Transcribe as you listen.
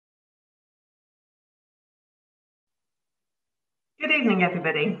Good evening,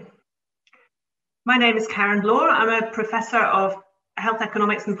 everybody. My name is Karen Law. I'm a Professor of Health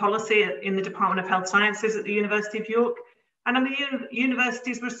Economics and Policy in the Department of Health Sciences at the University of York, and I'm the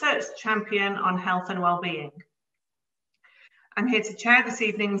university's research champion on health and well-being. I'm here to chair this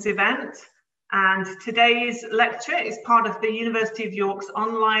evening's event, and today's lecture is part of the University of York's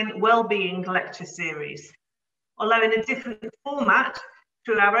online well-being lecture series. Although in a different format,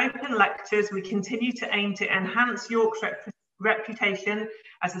 through our open lectures, we continue to aim to enhance York's reputation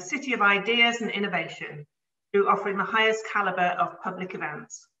as a city of ideas and innovation through offering the highest calibre of public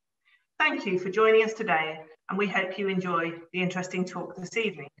events. Thank you for joining us today, and we hope you enjoy the interesting talk this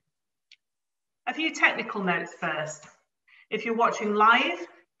evening. A few technical notes first. If you're watching live,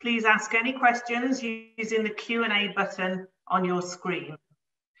 please ask any questions using the Q&A button on your screen.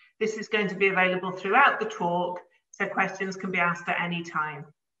 This is going to be available throughout the talk, so questions can be asked at any time.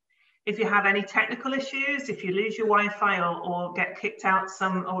 If you have any technical issues, if you lose your Wi-Fi or get kicked out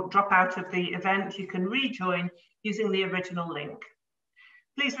or drop out of the event, you can rejoin using the original link.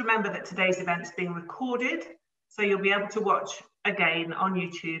 Please remember that today's event is being recorded, so you'll be able to watch again on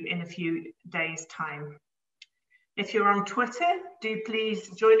YouTube in a few days' time. If you're on Twitter, do please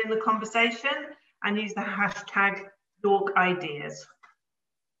join in the conversation and use the hashtag YorkIdeas.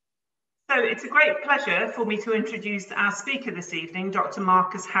 So it's a great pleasure for me to introduce our speaker this evening, Dr.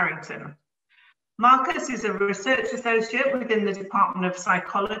 Marcus Harrington. Marcus is a research associate within the Department of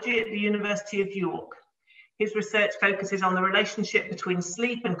Psychology at the University of York. His research focuses on the relationship between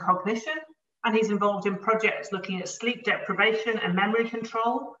sleep and cognition, and he's involved in projects looking at sleep deprivation and memory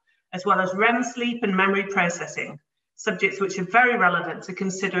control, as well as REM sleep and memory processing, subjects which are very relevant to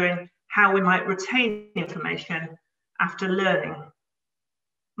considering how we might retain information after learning.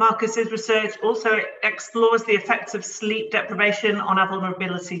 Marcus's research also explores the effects of sleep deprivation on our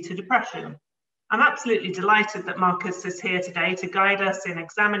vulnerability to depression. I'm absolutely delighted that Marcus is here today to guide us in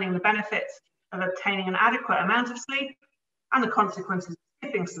examining the benefits of obtaining an adequate amount of sleep and the consequences of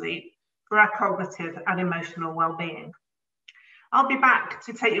skipping sleep for our cognitive and emotional well-being. I'll be back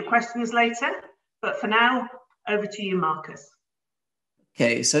to take your questions later, but for now, over to you, Marcus.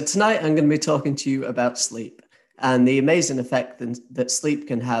 Okay, so tonight I'm going to be talking to you about sleep and the amazing effect that sleep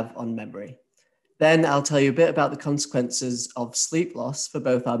can have on memory. Then I'll tell you a bit about the consequences of sleep loss for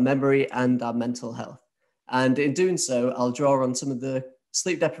both our memory and our mental health. And in doing so, I'll draw on some of the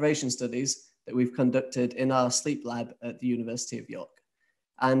sleep deprivation studies that we've conducted in our sleep lab at the University of York.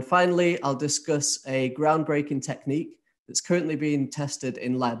 And finally, I'll discuss a groundbreaking technique that's currently being tested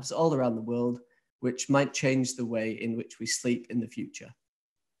in labs all around the world, which might change the way in which we sleep in the future.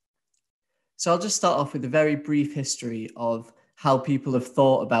 So I'll just start off with a very brief history of how people have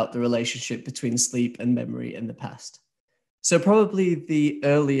thought about the relationship between sleep and memory in the past. So probably the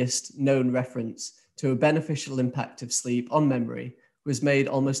earliest known reference to a beneficial impact of sleep on memory was made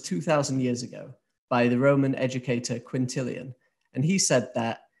almost 2,000 years ago by the Roman educator Quintilian. And he said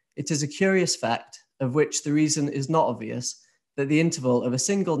that it is a curious fact, of which the reason is not obvious, that the interval of a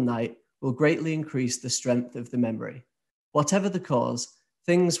single night will greatly increase the strength of the memory. Whatever the cause,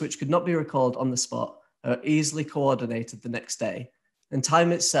 things which could not be recalled on the spot are easily coordinated the next day, and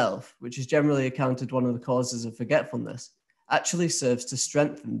time itself, which is generally accounted one of the causes of forgetfulness, actually serves to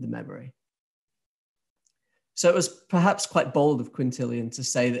strengthen the memory. So it was perhaps quite bold of Quintilian to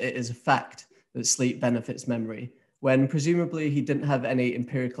say that it is a fact that sleep benefits memory, when presumably he didn't have any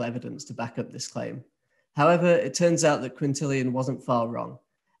empirical evidence to back up this claim. However, it turns out that Quintilian wasn't far wrong,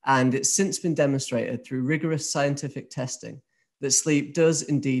 and it's since been demonstrated through rigorous scientific testing that sleep does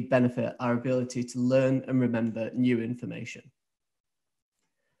indeed benefit our ability to learn and remember new information.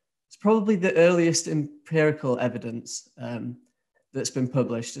 It's probably the earliest empirical evidence that's been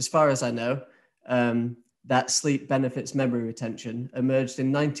published, as far as I know, that sleep benefits memory retention emerged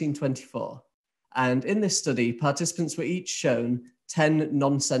in 1924. And in this study, participants were each shown 10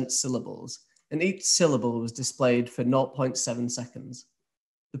 nonsense syllables, and each syllable was displayed for 0.7 seconds.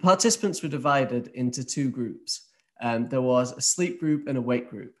 The participants were divided into two groups. There was a sleep group and a wake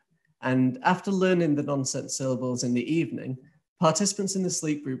group. And after learning the nonsense syllables in the evening, participants in the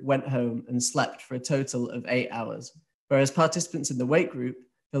sleep group went home and slept for a total of 8 hours, whereas participants in the wake group,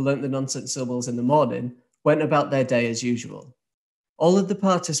 who learnt the nonsense syllables in the morning, went about their day as usual. All of the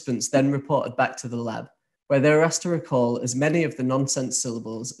participants then reported back to the lab, where they were asked to recall as many of the nonsense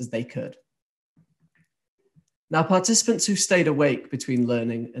syllables as they could. Now, participants who stayed awake between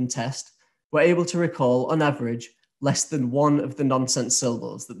learning and test were able to recall, on average, less than one of the nonsense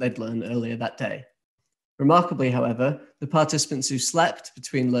syllables that they'd learned earlier that day. Remarkably, however, the participants who slept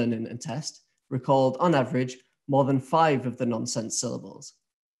between learning and test recalled, on average, more than 5 of the nonsense syllables.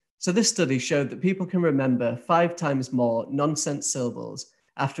 So this study showed that people can remember 5 times more nonsense syllables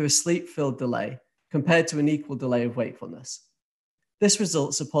after a sleep-filled delay compared to an equal delay of wakefulness. This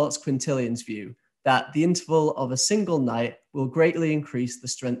result supports Quintilian's view that the interval of a single night will greatly increase the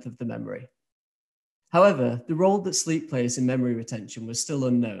strength of the memory. However, the role that sleep plays in memory retention was still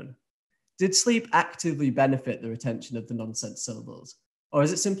unknown. Did sleep actively benefit the retention of the nonsense syllables? Or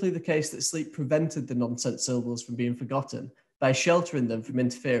is it simply the case that sleep prevented the nonsense syllables from being forgotten by sheltering them from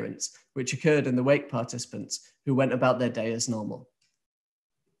interference, which occurred in the wake participants who went about their day as normal?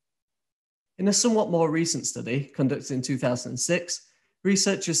 In a somewhat more recent study conducted in 2006,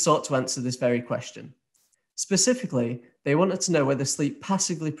 researchers sought to answer this very question. Specifically, they wanted to know whether sleep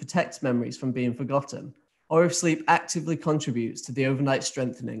passively protects memories from being forgotten, or if sleep actively contributes to the overnight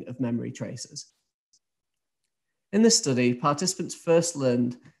strengthening of memory traces. In this study, participants first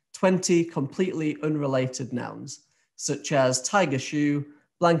learned 20 completely unrelated nouns, such as tiger shoe,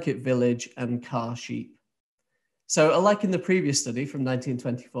 blanket village, and car sheep. So, unlike in the previous study from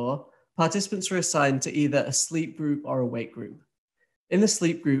 1924, participants were assigned to either a sleep group or a wake group. In the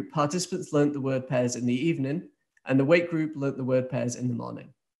sleep group, participants learnt the word pairs in the evening, and the wake group learnt the word pairs in the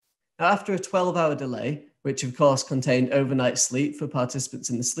morning. Now, after a 12-hour delay, which of course contained overnight sleep for participants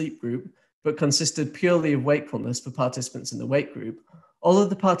in the sleep group, but consisted purely of wakefulness for participants in the wake group, all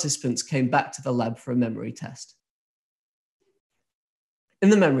of the participants came back to the lab for a memory test. In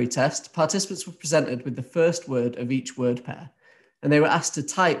the memory test, participants were presented with the first word of each word pair, and they were asked to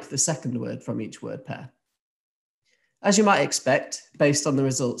type the second word from each word pair. As you might expect, based on the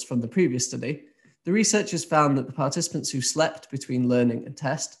results from the previous study, the researchers found that the participants who slept between learning and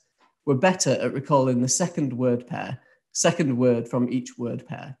test were better at recalling the second word from each word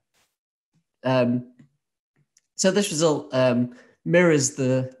pair. So this result mirrors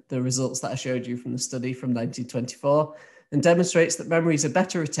the results that I showed you from the study from 1924 and demonstrates that memories are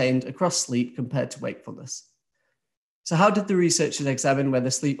better retained across sleep compared to wakefulness. So how did the researchers examine whether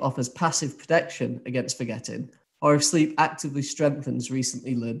sleep offers passive protection against forgetting, or if sleep actively strengthens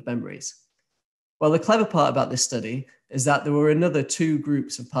recently learned memories? Well, the clever part about this study is that there were another 2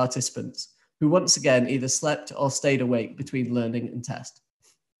 groups of participants who once again either slept or stayed awake between learning and test.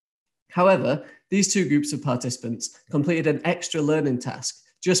 However, these 2 groups of participants completed an extra learning task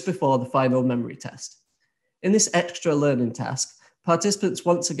just before the final memory test. In this extra learning task, participants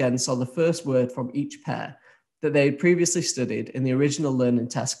once again saw the first word from each pair that they had previously studied in the original learning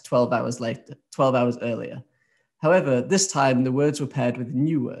task 12 hours earlier. However, this time the words were paired with a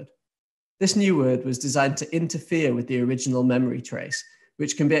new word. This new word was designed to interfere with the original memory trace,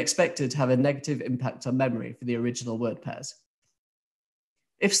 which can be expected to have a negative impact on memory for the original word pairs.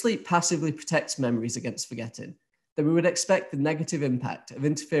 If sleep passively protects memories against forgetting, then we would expect the negative impact of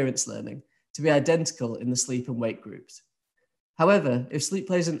interference learning to be identical in the sleep and wake groups. However, if sleep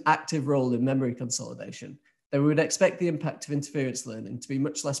plays an active role in memory consolidation, then we would expect the impact of interference learning to be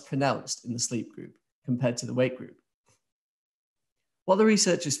much less pronounced in the sleep group compared to the wake group. What the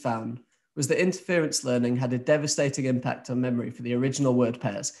researchers found was that interference learning had a devastating impact on memory for the original word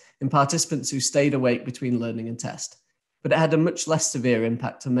pairs in participants who stayed awake between learning and test, but it had a much less severe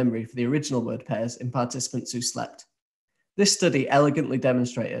impact on memory for the original word pairs in participants who slept. This study elegantly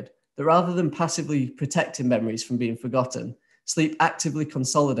demonstrated that rather than passively protecting memories from being forgotten, sleep actively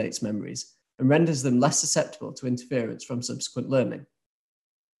consolidates memories and renders them less susceptible to interference from subsequent learning.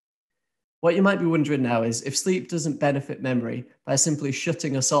 What you might be wondering now is, if sleep doesn't benefit memory by simply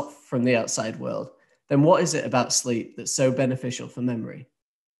shutting us off from the outside world, then what is it about sleep that's so beneficial for memory?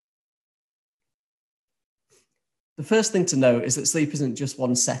 The first thing to note is that sleep isn't just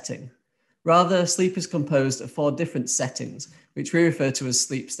one setting. Rather, sleep is composed of 4 different settings, which we refer to as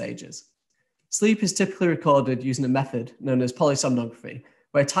sleep stages. Sleep is typically recorded using a method known as polysomnography,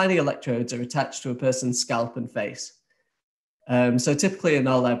 where tiny electrodes are attached to a person's scalp and face. So typically in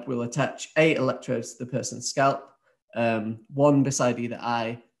our lab, we'll attach 8 electrodes to the person's scalp, 1 beside either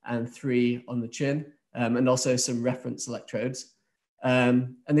eye and 3 on the chin, and also some reference electrodes.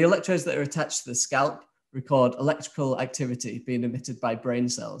 And the electrodes that are attached to the scalp record electrical activity being emitted by brain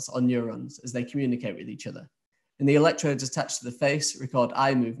cells or neurons as they communicate with each other. And the electrodes attached to the face record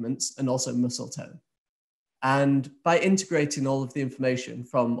eye movements and also muscle tone. And by integrating all of the information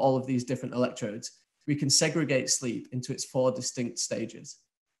from all of these different electrodes, we can segregate sleep into its 4 distinct stages.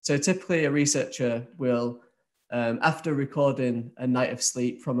 So typically a researcher will, after recording a night of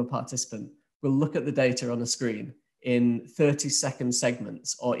sleep from a participant, will look at the data on a screen in 30-second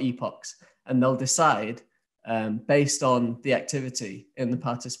segments or epochs, and they'll decide, based on the activity in the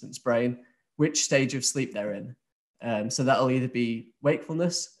participant's brain, which stage of sleep they're in. So that'll either be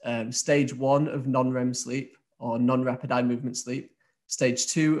wakefulness, stage 1 of non-REM sleep or non-rapid eye movement sleep, stage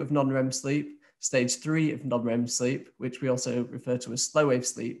 2 of non-REM sleep, stage 3 of non-REM sleep, which we also refer to as slow wave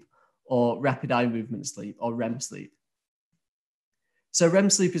sleep, or rapid eye movement sleep, or REM sleep. So REM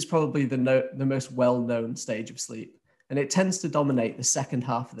sleep is probably the most well-known stage of sleep, and it tends to dominate the second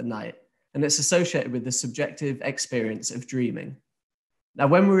half of the night, and it's associated with the subjective experience of dreaming. Now,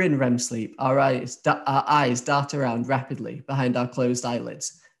 when we're in REM sleep, our eyes dart around rapidly behind our closed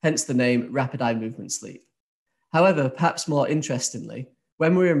eyelids, hence the name rapid eye movement sleep. However, perhaps more interestingly,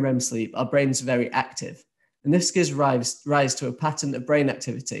 when we're in REM sleep, our brains are very active, and this gives rise to a pattern of brain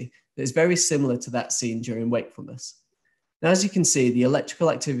activity that is very similar to that seen during wakefulness. Now, as you can see, the electrical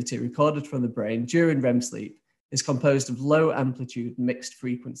activity recorded from the brain during REM sleep is composed of low amplitude mixed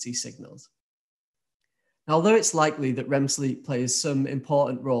frequency signals. Now, although it's likely that REM sleep plays some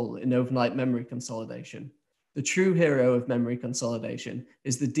important role in overnight memory consolidation, the true hero of memory consolidation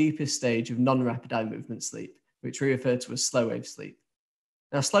is the deepest stage of non-rapid eye movement sleep, which we refer to as slow wave sleep.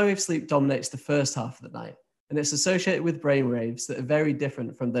 Now, slow wave sleep dominates the first half of the night, and it's associated with brain waves that are very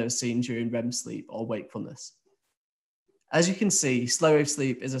different from those seen during REM sleep or wakefulness. As you can see, slow wave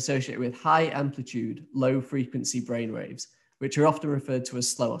sleep is associated with high amplitude, low frequency brain waves, which are often referred to as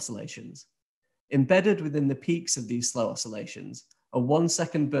slow oscillations. Embedded within the peaks of these slow oscillations are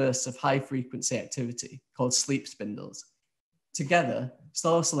 1-second bursts of high frequency activity called sleep spindles. Together,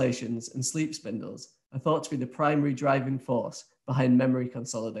 slow oscillations and sleep spindles are thought to be the primary driving force behind memory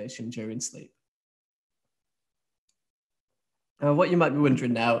consolidation during sleep. Now, what you might be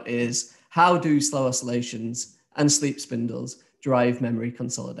wondering now is, how do slow oscillations and sleep spindles drive memory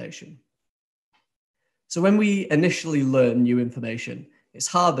consolidation? So when we initially learn new information, it's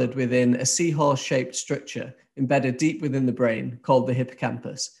harbored within a seahorse-shaped structure embedded deep within the brain called the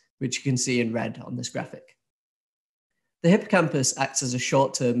hippocampus, which you can see in red on this graphic. The hippocampus acts as a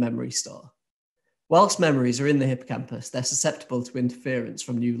short-term memory store. Whilst memories are in the hippocampus, they're susceptible to interference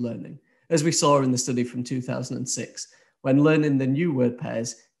from new learning, as we saw in the study from 2006, when learning the new word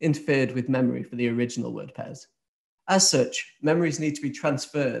pairs interfered with memory for the original word pairs. As such, memories need to be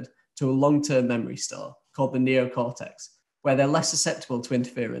transferred to a long-term memory store called the neocortex, where they're less susceptible to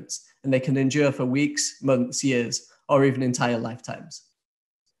interference and they can endure for weeks, months, years, or even entire lifetimes.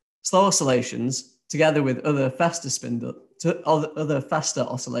 Slow oscillations, together with other faster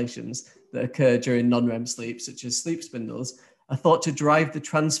oscillations that occur during non-REM sleep, such as sleep spindles, are thought to drive the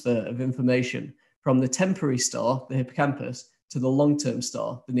transfer of information from the temporary store, the hippocampus, to the long-term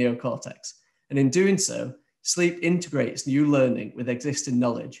store, the neocortex. And in doing so, sleep integrates new learning with existing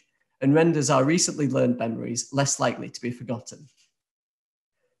knowledge and renders our recently learned memories less likely to be forgotten.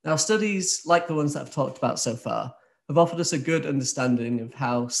 Now, studies like the ones that I've talked about so far have offered us a good understanding of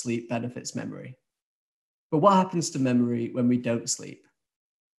how sleep benefits memory. But what happens to memory when we don't sleep?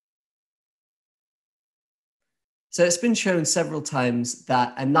 So it's been shown several times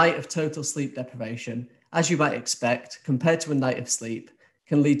that a night of total sleep deprivation, as you might expect, compared to a night of sleep,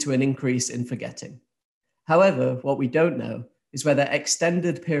 can lead to an increase in forgetting. However, what we don't know is whether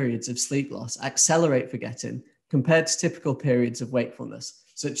extended periods of sleep loss accelerate forgetting compared to typical periods of wakefulness,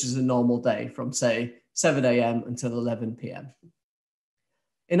 such as a normal day from, say, 7 a.m. until 11 p.m.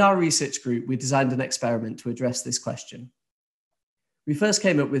 In our research group, we designed an experiment to address this question. We first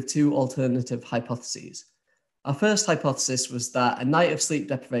came up with 2 alternative hypotheses. Our first hypothesis was that a night of sleep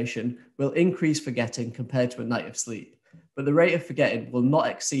deprivation will increase forgetting compared to a night of sleep, but the rate of forgetting will not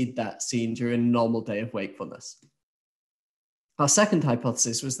exceed that seen during a normal day of wakefulness. Our second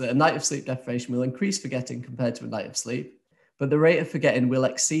hypothesis was that a night of sleep deprivation will increase forgetting compared to a night of sleep, but the rate of forgetting will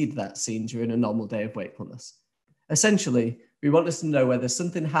exceed that seen during a normal day of wakefulness. Essentially, we wanted to know whether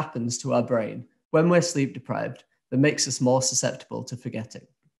something happens to our brain when we're sleep deprived that makes us more susceptible to forgetting.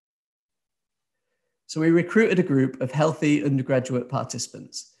 So we recruited a group of healthy undergraduate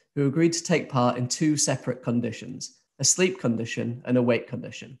participants who agreed to take part in 2 separate conditions, a sleep condition and a wake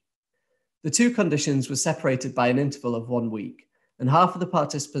condition. The 2 conditions were separated by an interval of 1 week, and half of the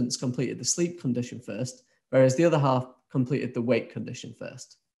participants completed the sleep condition first, whereas the other half completed the wake condition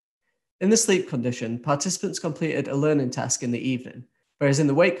first. In the sleep condition, participants completed a learning task in the evening, whereas in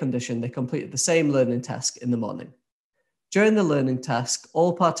the wake condition, they completed the same learning task in the morning. During the learning task,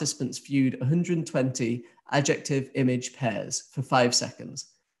 all participants viewed 120 adjective image pairs for 5 seconds,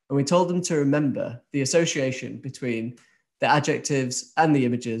 and we told them to remember the association between the adjectives and the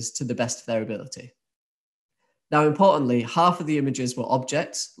images to the best of their ability. Now, importantly, half of the images were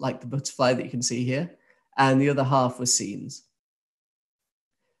objects, like the butterfly that you can see here, and the other half were scenes.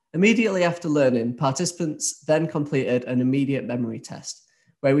 Immediately after learning, participants then completed an immediate memory test,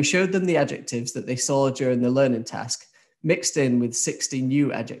 where we showed them the adjectives that they saw during the learning task, mixed in with 60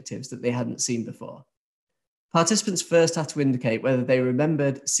 new adjectives that they hadn't seen before. Participants first had to indicate whether they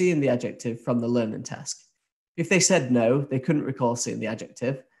remembered seeing the adjective from the learning task. If they said no, they couldn't recall seeing the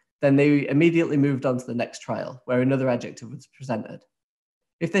adjective, then they immediately moved on to the next trial, where another adjective was presented.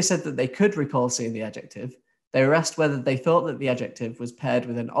 If they said that they could recall seeing the adjective, they were asked whether they thought that the adjective was paired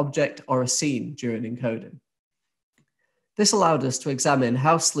with an object or a scene during encoding. This allowed us to examine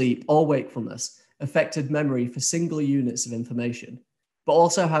how sleep or wakefulness affected memory for single units of information, but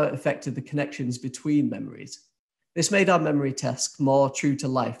also how it affected the connections between memories. This made our memory task more true to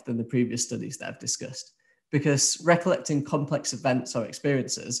life than the previous studies that I've discussed, because recollecting complex events or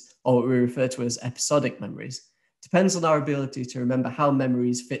experiences, or what we refer to as episodic memories, depends on our ability to remember how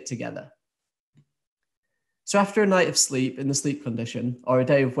memories fit together. So after a night of sleep in the sleep condition, or a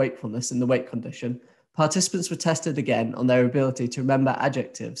day of wakefulness in the wake condition, participants were tested again on their ability to remember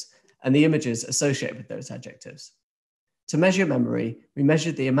adjectives and the images associated with those adjectives. To measure memory, we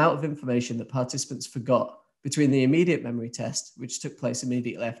measured the amount of information that participants forgot between the immediate memory test, which took place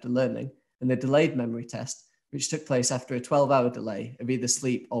immediately after learning, and the delayed memory test, which took place after a 12-hour delay of either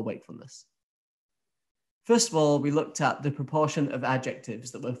sleep or wakefulness. First of all, we looked at the proportion of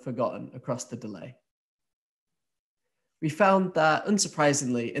adjectives that were forgotten across the delay. We found that,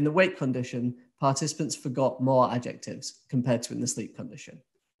 unsurprisingly, in the wake condition, participants forgot more adjectives compared to in the sleep condition.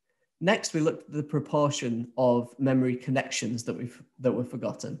 Next, we looked at the proportion of memory connections that were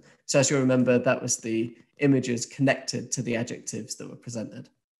forgotten. So as you remember, that was the images connected to the adjectives that were presented.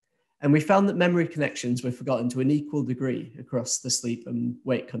 And we found that memory connections were forgotten to an equal degree across the sleep and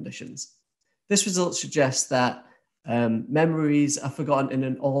wake conditions. This result suggests that memories are forgotten in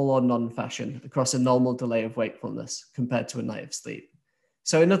an all or none fashion across a normal delay of wakefulness compared to a night of sleep.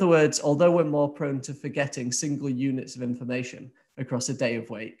 So in other words, although we're more prone to forgetting single units of information across a day of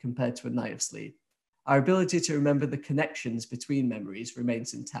wake compared to a night of sleep, our ability to remember the connections between memories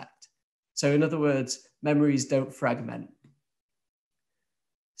remains intact. So in other words, memories don't fragment.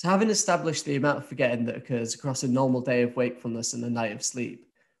 So having established the amount of forgetting that occurs across a normal day of wakefulness and a night of sleep,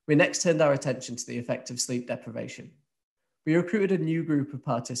 we next turned our attention to the effect of sleep deprivation. We recruited a new group of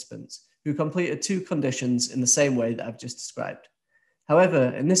participants who completed two conditions in the same way that I've just described. However,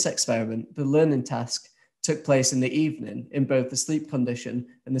 in this experiment, the learning task took place in the evening in both the sleep condition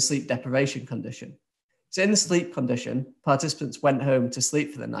and the sleep deprivation condition. So in the sleep condition, participants went home to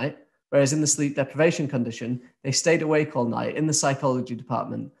sleep for the night, whereas in the sleep deprivation condition, they stayed awake all night in the psychology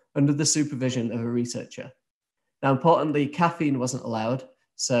department under the supervision of a researcher. Now, importantly, caffeine wasn't allowed,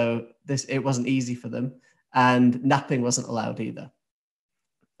 so it wasn't easy for them, and napping wasn't allowed either.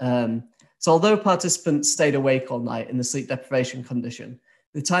 So although participants stayed awake all night in the sleep deprivation condition,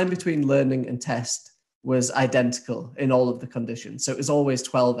 the time between learning and test was identical in all of the conditions. So it was always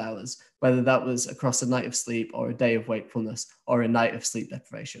 12 hours, whether that was across a night of sleep or a day of wakefulness or a night of sleep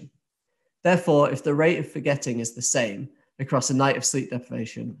deprivation. Therefore, if the rate of forgetting is the same across a night of sleep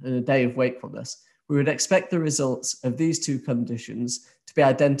deprivation and a day of wakefulness, we would expect the results of these two conditions to be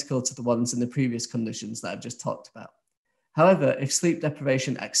identical to the ones in the previous conditions that I've just talked about. However, if sleep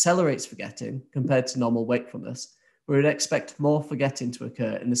deprivation accelerates forgetting compared to normal wakefulness, we would expect more forgetting to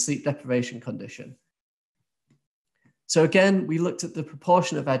occur in the sleep deprivation condition. So again, we looked at the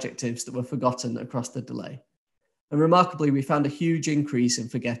proportion of adjectives that were forgotten across the delay. And remarkably, we found a huge increase in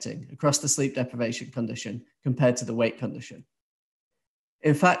forgetting across the sleep deprivation condition compared to the wake condition.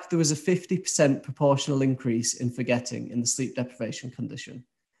 In fact, there was a 50% proportional increase in forgetting in the sleep deprivation condition.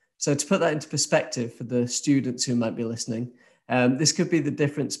 So to put that into perspective for the students who might be listening, this could be the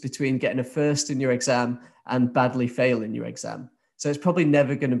difference between getting a first in your exam and badly failing your exam. So it's probably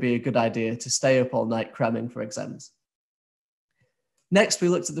never going to be a good idea to stay up all night cramming for exams. Next, we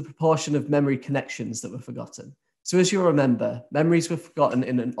looked at the proportion of memory connections that were forgotten. So as you'll remember, memories were forgotten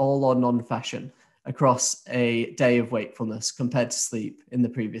in an all or none fashion across a day of wakefulness compared to sleep in the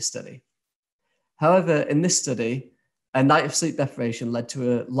previous study. However, in this study, a night of sleep deprivation led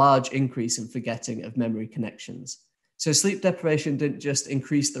to a large increase in forgetting of memory connections. So sleep deprivation didn't just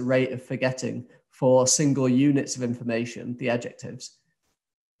increase the rate of forgetting for single units of information, the adjectives.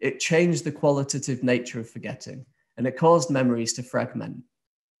 It changed the qualitative nature of forgetting, and it caused memories to fragment.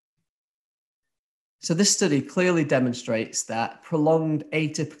 So this study clearly demonstrates that prolonged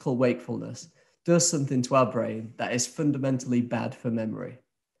atypical wakefulness does something to our brain that is fundamentally bad for memory.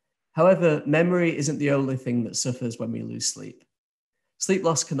 However, memory isn't the only thing that suffers when we lose sleep. Sleep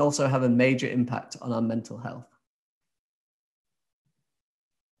loss can also have a major impact on our mental health.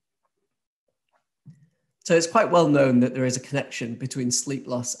 So it's quite well known that there is a connection between sleep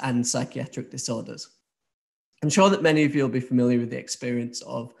loss and psychiatric disorders. I'm sure that many of you will be familiar with the experience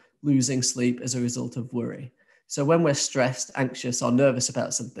of losing sleep as a result of worry. So when we're stressed, anxious, or nervous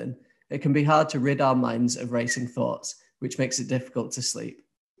about something, it can be hard to rid our minds of racing thoughts, which makes it difficult to sleep.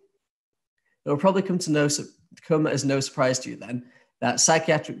 It will probably come as no surprise to you then that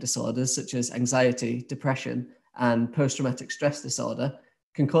psychiatric disorders such as anxiety, depression, and post-traumatic stress disorder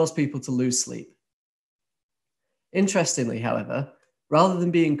can cause people to lose sleep. Interestingly, however, rather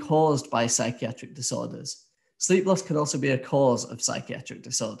than being caused by psychiatric disorders, sleep loss can also be a cause of psychiatric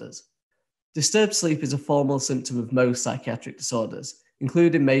disorders. Disturbed sleep is a formal symptom of most psychiatric disorders,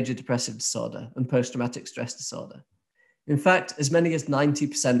 including major depressive disorder and post-traumatic stress disorder. In fact, as many as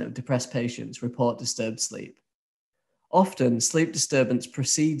 90% of depressed patients report disturbed sleep. Often, sleep disturbance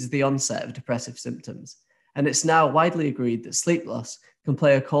precedes the onset of depressive symptoms, and it's now widely agreed that sleep loss can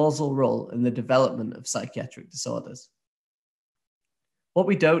play a causal role in the development of psychiatric disorders. What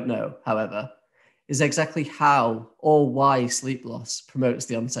we don't know, however, is exactly how or why sleep loss promotes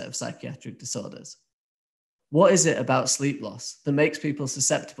the onset of psychiatric disorders. What is it about sleep loss that makes people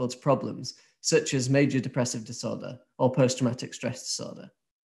susceptible to problems such as major depressive disorder or post-traumatic stress disorder?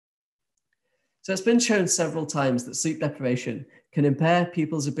 So it's been shown several times that sleep deprivation can impair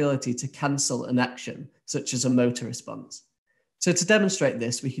people's ability to cancel an action, such as a motor response. So to demonstrate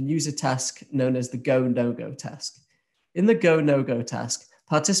this, we can use a task known as the go-no-go task. In the go-no-go task,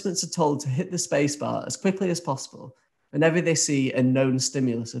 participants are told to hit the spacebar as quickly as possible whenever they see a known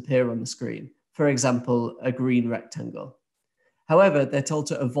stimulus appear on the screen, for example, a green rectangle. However, they're told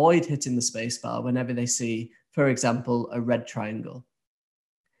to avoid hitting the spacebar whenever they see, for example, a red triangle.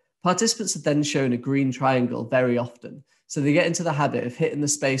 Participants are then shown a green triangle very often, so they get into the habit of hitting the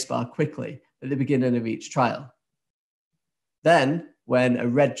spacebar quickly at the beginning of each trial. Then, when a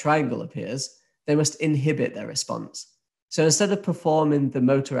red triangle appears, they must inhibit their response. So instead of performing the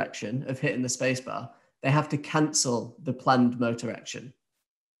motor action of hitting the spacebar, they have to cancel the planned motor action.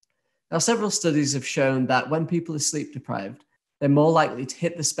 Now, several studies have shown that when people are sleep deprived, they're more likely to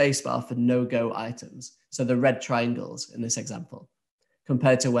hit the spacebar for no-go items, so the red triangles in this example,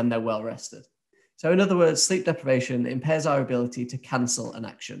 compared to when they're well rested. So in other words, sleep deprivation impairs our ability to cancel an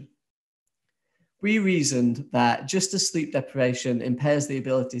action. We reasoned that just as sleep deprivation impairs the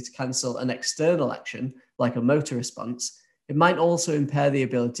ability to cancel an external action, like a motor response, it might also impair the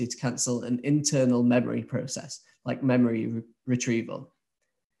ability to cancel an internal memory process, like memory retrieval.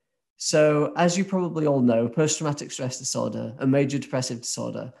 So as you probably all know, post-traumatic stress disorder and major depressive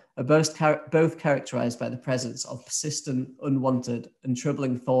disorder are both characterized by the presence of persistent, unwanted, and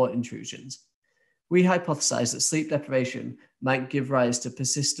troubling thought intrusions. We hypothesized that sleep deprivation might give rise to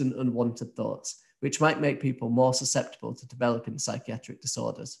persistent, unwanted thoughts, which might make people more susceptible to developing psychiatric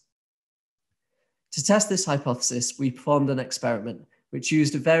disorders. To test this hypothesis, we performed an experiment which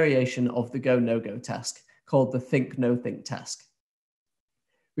used a variation of the go-no-go task called the think-no-think task.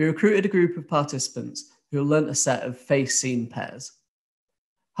 We recruited a group of participants who learnt a set of face-scene pairs.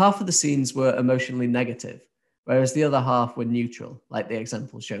 Half of the scenes were emotionally negative, whereas the other half were neutral, like the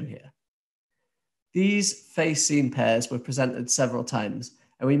example shown here. These face-scene pairs were presented several times,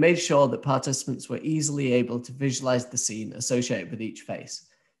 and we made sure that participants were easily able to visualize the scene associated with each face.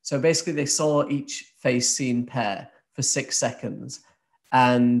 So basically they saw each face-scene pair for 6 seconds,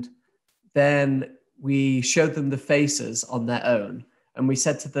 and then we showed them the faces on their own. And we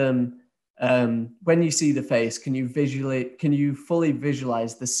said to them, when you see the face, can you fully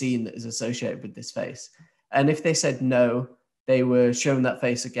visualize the scene that is associated with this face? And if they said no, they were shown that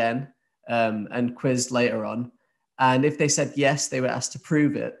face again and quizzed later on. And if they said yes, they were asked to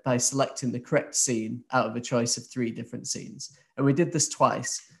prove it by selecting the correct scene out of a choice of 3 different scenes. And we did this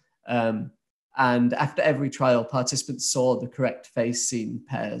twice. And after every trial, participants saw the correct face scene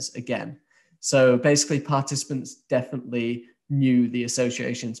pairs again. So basically, participants definitely knew the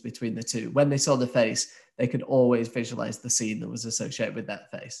associations between the two. When they saw the face, they could always visualize the scene that was associated with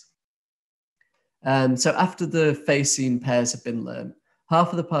that face. So after the face scene pairs had been learned,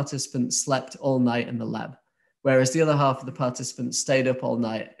 half of the participants slept all night in the lab, whereas the other half of the participants stayed up all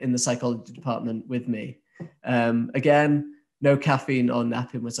night in the psychology department with me. Again, no caffeine or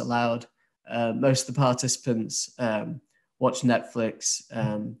napping was allowed. Most of the participants watched Netflix,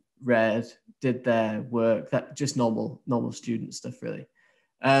 read, did their work, that just normal student stuff really.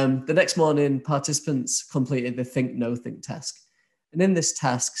 The next morning, participants completed the think no think task. And in this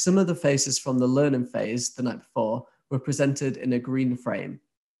task, some of the faces from the learning phase the night before were presented in a green frame.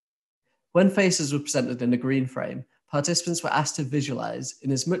 When faces were presented in a green frame, participants were asked to visualize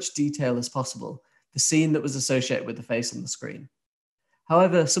in as much detail as possible the scene that was associated with the face on the screen.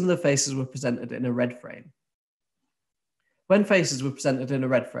 However, some of the faces were presented in a red frame. When faces were presented in a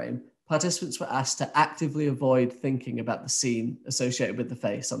red frame, participants were asked to actively avoid thinking about the scene associated with the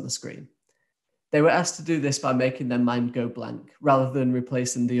face on the screen. They were asked to do this by making their mind go blank, rather than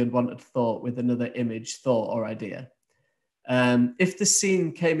replacing the unwanted thought with another image, thought, or idea. If the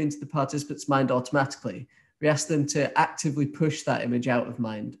scene came into the participant's mind automatically, we asked them to actively push that image out of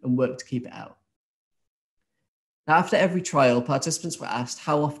mind and work to keep it out. Now, after every trial, participants were asked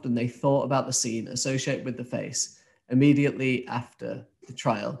how often they thought about the scene associated with the face immediately after the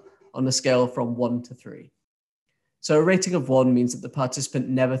trial on a scale from 1 to 3. So a rating of 1 means that the participant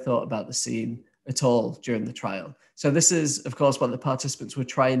never thought about the scene at all during the trial. So this is, of course, what the participants were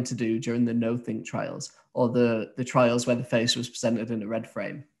trying to do during the no-think trials, or the trials where the face was presented in a red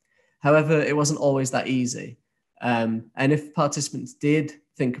frame. However, it wasn't always that easy. And if participants did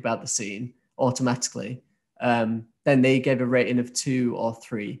think about the scene automatically, then they gave a rating of 2 or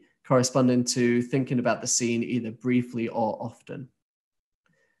 3, corresponding to thinking about the scene either briefly or often.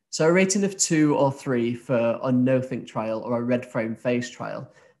 So a rating of 2 or 3 for a no-think trial or a red frame face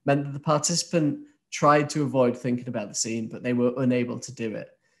trial meant that the participant tried to avoid thinking about the scene, but they were unable to do it.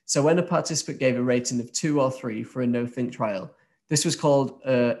 So when a participant gave a rating of 2 or 3 for a no-think trial, this was called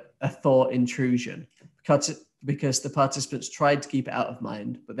a thought intrusion, because the participants tried to keep it out of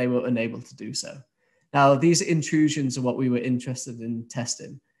mind, but they were unable to do so. Now, these intrusions are what we were interested in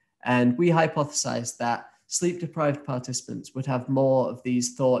testing, and we hypothesized that sleep-deprived participants would have more of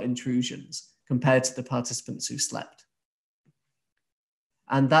these thought intrusions compared to the participants who slept.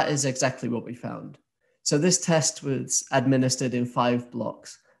 And that is exactly what we found. So this test was administered in 5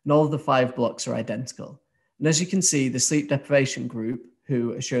 blocks, and all of the 5 blocks are identical. And as you can see, the sleep deprivation group,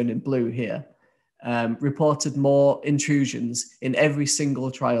 who are shown in blue here, reported more intrusions in every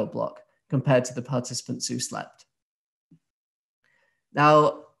single trial block compared to the participants who slept.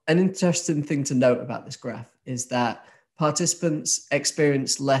 Now, an interesting thing to note about this graph is that participants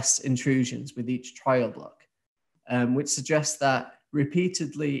experienced less intrusions with each trial block, which suggests that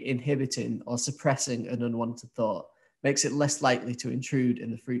repeatedly inhibiting or suppressing an unwanted thought makes it less likely to intrude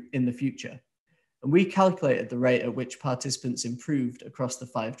in the future. And we calculated the rate at which participants improved across the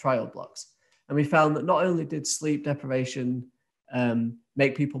 5 trial blocks. And we found that not only did sleep deprivation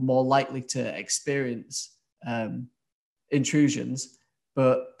make people more likely to experience intrusions,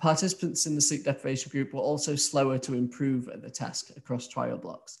 but participants in the sleep deprivation group were also slower to improve at the task across trial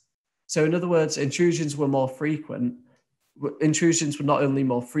blocks. So in other words, intrusions were more frequent. Intrusions were not only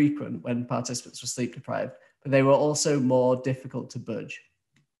more frequent when participants were sleep deprived, but they were also more difficult to budge.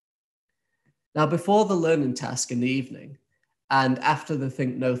 Now, before the learning task in the evening and after the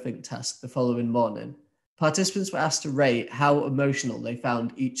think no think task the following morning, participants were asked to rate how emotional they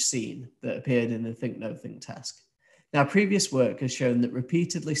found each scene that appeared in the think no think task. Now, previous work has shown that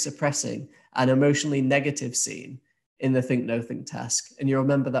repeatedly suppressing an emotionally negative scene in the think no think task, and you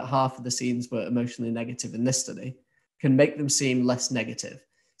remember that half of the scenes were emotionally negative in this study, can make them seem less negative.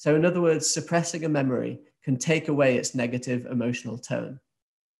 So in other words, suppressing a memory can take away its negative emotional tone.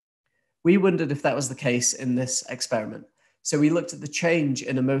 We wondered if that was the case in this experiment. So we looked at the change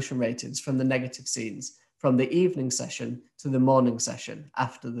in emotion ratings from the negative scenes from the evening session to the morning session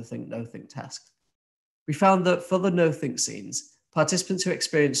after the think no think task. We found that for the no think scenes, participants who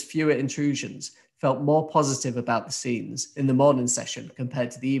experienced fewer intrusions felt more positive about the scenes in the morning session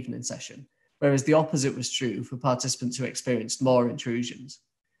compared to the evening session, whereas the opposite was true for participants who experienced more intrusions.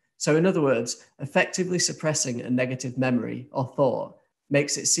 So in other words, effectively suppressing a negative memory or thought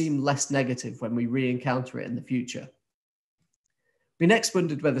makes it seem less negative when we re-encounter it in the future. We next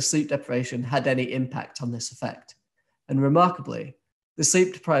wondered whether sleep deprivation had any impact on this effect. And remarkably, the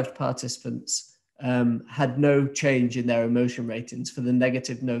sleep-deprived participants had no change in their emotion ratings for the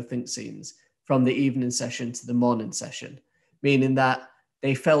negative no-think scenes from the evening session to the morning session, meaning that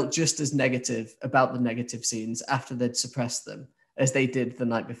they felt just as negative about the negative scenes after they'd suppressed them as they did the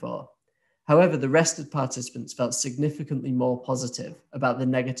night before. However, the rest of participants felt significantly more positive about the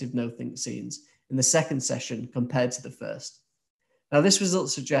negative no-think scenes in the second session compared to the first. Now, this result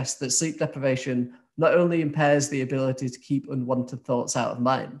suggests that sleep deprivation not only impairs the ability to keep unwanted thoughts out of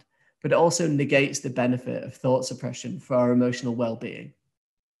mind, but it also negates the benefit of thought suppression for our emotional well-being.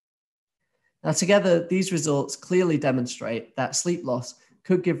 Now, together, these results clearly demonstrate that sleep loss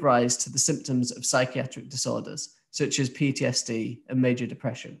could give rise to the symptoms of psychiatric disorders, such as PTSD and major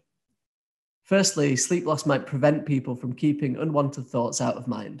depression. Firstly, sleep loss might prevent people from keeping unwanted thoughts out of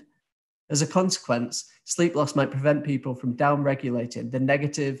mind. As a consequence, sleep loss might prevent people from downregulating the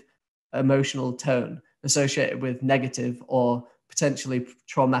negative emotional tone associated with negative or potentially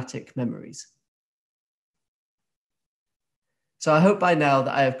traumatic memories. So I hope by now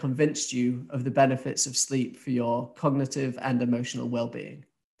that I have convinced you of the benefits of sleep for your cognitive and emotional well-being.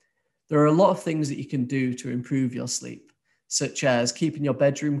 There are a lot of things that you can do to improve your sleep, such as keeping your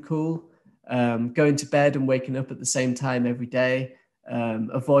bedroom cool, going to bed and waking up at the same time every day,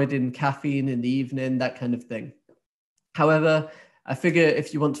 avoiding caffeine in the evening, that kind of thing. However, I figure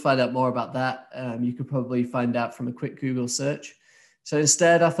if you want to find out more about that, you could probably find out from a quick Google search. So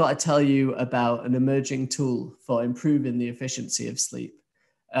instead, I thought I'd tell you about an emerging tool for improving the efficiency of sleep.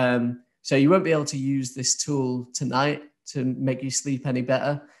 So you won't be able to use this tool tonight to make you sleep any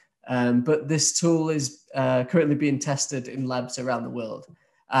better, but this tool is currently being tested in labs around the world,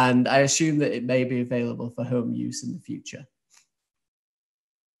 and I assume that it may be available for home use in the future.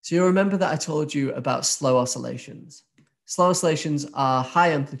 So you'll remember that I told you about slow oscillations. Slow oscillations are high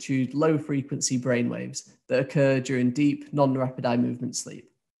amplitude, low frequency brainwaves that occur during deep, non-rapid eye movement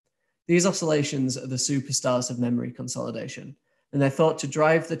sleep. These oscillations are the superstars of memory consolidation, and they're thought to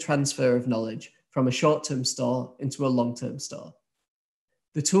drive the transfer of knowledge from a short-term store into a long-term store.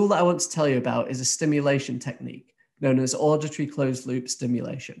 The tool that I want to tell you about is a stimulation technique known as auditory closed-loop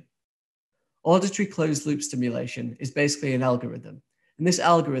stimulation. Auditory closed-loop stimulation is basically an algorithm, and this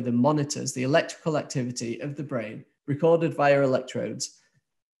algorithm monitors the electrical activity of the brain recorded via electrodes.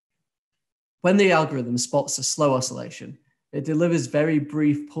 When the algorithm spots a slow oscillation, it delivers very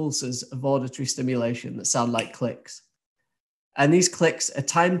brief pulses of auditory stimulation that sound like clicks. And these clicks are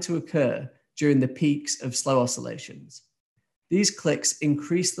timed to occur during the peaks of slow oscillations. These clicks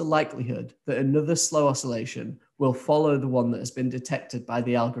increase the likelihood that another slow oscillation will follow the one that has been detected by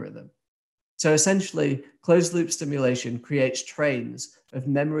the algorithm. So essentially, closed loop stimulation creates trains of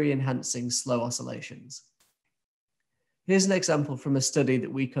memory-enhancing slow oscillations. Here's an example from a study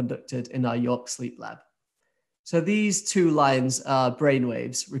that we conducted in our York Sleep Lab. So these two lines are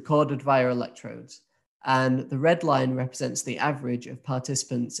brainwaves recorded via electrodes, and the red line represents the average of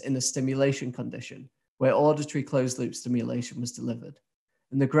participants in a stimulation condition where auditory closed-loop stimulation was delivered.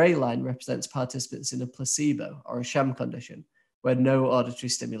 And the gray line represents participants in a placebo or a sham condition where no auditory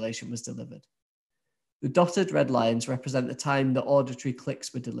stimulation was delivered. The dotted red lines represent the time the auditory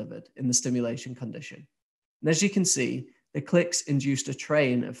clicks were delivered in the stimulation condition. And as you can see, the clicks induced a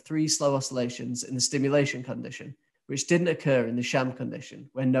train of 3 slow oscillations in the stimulation condition, which didn't occur in the sham condition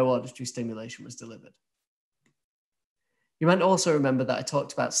where no auditory stimulation was delivered. You might also remember that I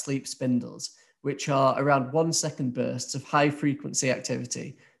talked about sleep spindles, which are around 1-second bursts of high frequency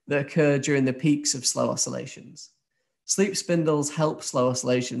activity that occur during the peaks of slow oscillations. Sleep spindles help slow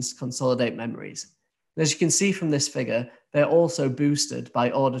oscillations consolidate memories. And as you can see from this figure, they're also boosted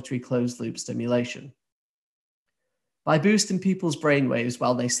by auditory closed loop stimulation. By boosting people's brainwaves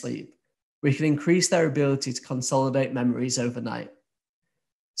while they sleep, we can increase their ability to consolidate memories overnight.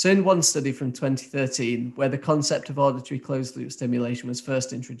 So in one study from 2013, where the concept of auditory closed-loop stimulation was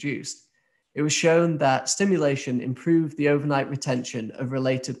first introduced, it was shown that stimulation improved the overnight retention of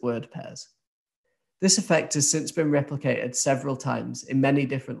related word pairs. This effect has since been replicated several times in many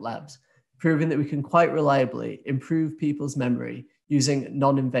different labs, proving that we can quite reliably improve people's memory using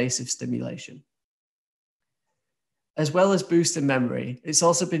non-invasive stimulation. As well as boosting memory, it's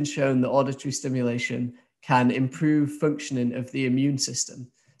also been shown that auditory stimulation can improve functioning of the immune system,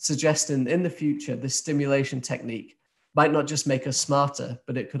 suggesting in the future this stimulation technique might not just make us smarter,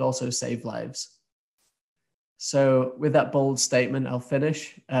 but it could also save lives. So with that bold statement, I'll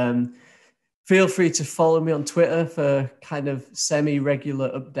finish. Feel free to follow me on Twitter for kind of semi-regular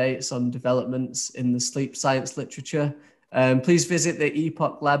updates on developments in the sleep science literature. Please visit the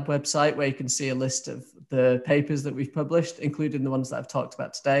Epoch Lab website where you can see a list of the papers that we've published, including the ones that I've talked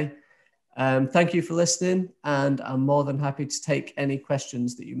about today. Thank you for listening, and I'm more than happy to take any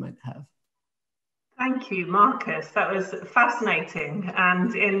questions that you might have. Thank you, Marcus. That was fascinating.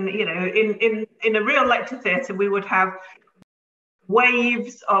 And in a real lecture theatre, we would have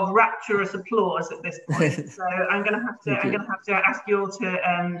waves of rapturous applause at this point. So I'm going to have to ask you all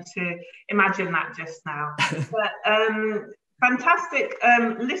to imagine that just now. But fantastic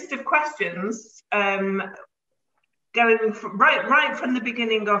list of questions. Going right from the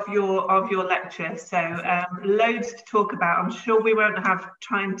beginning of your lecture, so loads to talk about. I'm sure we won't have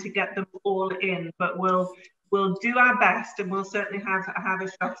time to get them all in, but we'll do our best, and we'll certainly have a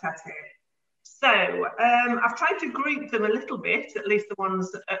shot at it. So I've tried to group them a little bit, at least the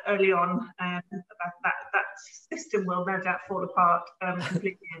ones early on. That system will no doubt fall apart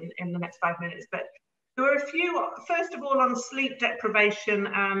completely in the next 5 minutes. But there were a few, first of all, on sleep deprivation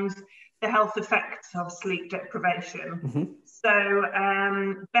and the health effects of sleep deprivation. Mm-hmm.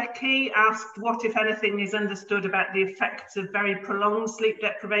 So Becky asked what, if anything, is understood about the effects of very prolonged sleep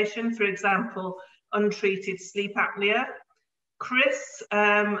deprivation, for example, untreated sleep apnea. Chris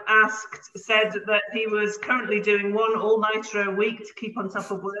said that he was currently doing 1 all-nighter a week to keep on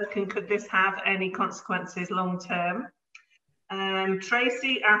top of work, and could this have any consequences long term?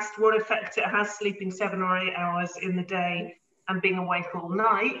 Tracy asked what effect it has sleeping 7 or 8 hours in the day and being awake all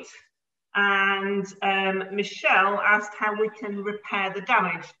night. And Michelle asked how we can repair the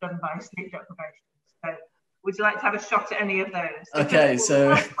damage done by sleep deprivation. So would you like to have a shot at any of those? Okay,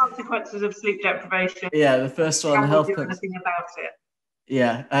 so health consequences of sleep deprivation. Yeah, the first one, health. Do anything about it?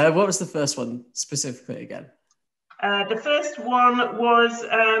 Yeah, what was the first one specifically again? The first one was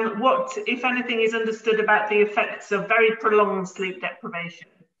what, if anything, is understood about the effects of very prolonged sleep deprivation.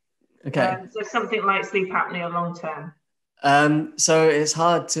 Okay. So something like sleep apnea long term. So it's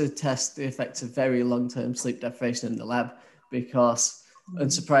hard to test the effects of very long-term sleep deprivation in the lab because,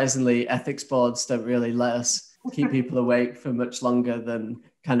 unsurprisingly, ethics boards don't really let us keep people awake for much longer than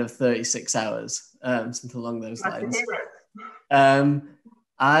kind of 36 hours, something along those lines.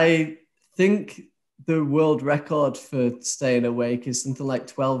 I think the world record for staying awake is something like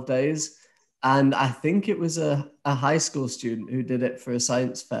 12 days. And I think it was a high school student who did it for a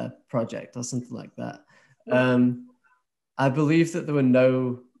science fair project or something like that. I believe that there were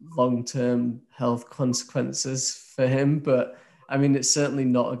no long-term health consequences for him, but I mean, it's certainly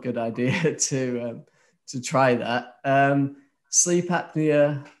not a good idea to try that. Sleep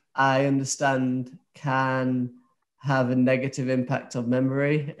apnea, I understand, can have a negative impact on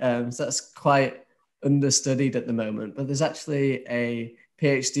memory. So that's quite understudied at the moment, but there's actually a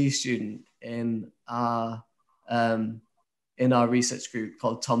PhD student in our research group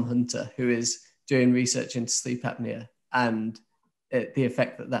called Tom Hunter, who is doing research into sleep apnea and the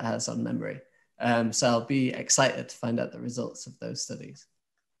effect that that has on memory. So I'll be excited to find out the results of those studies.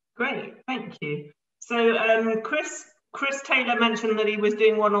 Great, thank you. So Chris Taylor mentioned that he was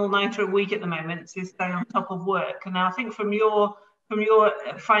doing one all-nighter a week at the moment to stay on top of work. And I think from your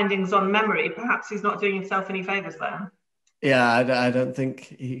findings on memory, perhaps he's not doing himself any favors there. Yeah, I don't think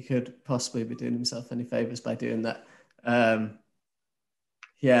he could possibly be doing himself any favors by doing that.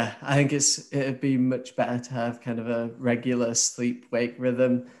 Yeah, I think it'd be much better to have kind of a regular sleep-wake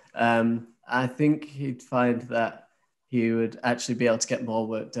rhythm. I think he'd find that he would actually be able to get more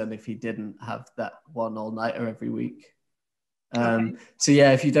work done if he didn't have that one all-nighter every week. Okay. So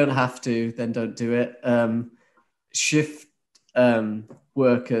yeah, if you don't have to, then don't do it. Shift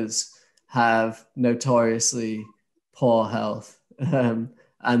workers have notoriously poor health, and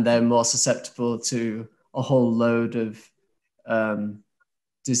they're more susceptible to a whole load of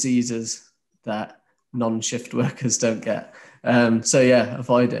diseases that non-shift workers don't get. So yeah,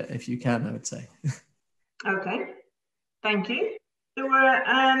 avoid it if you can, I would say. Okay, thank you. There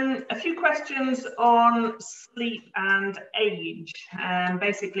were a few questions on sleep and age.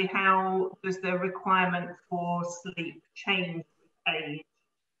 Basically, how does the requirement for sleep change with age?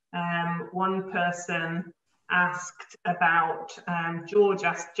 One person asked about, George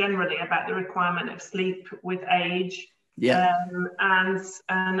asked generally about the requirement of sleep with age. Yeah. And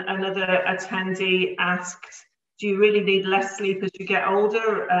another attendee asked, do you really need less sleep as you get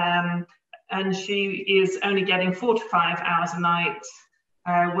older? And she is only getting 4 to 5 hours a night,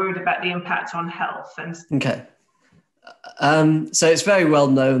 worried about the impact on health. And okay. So it's very well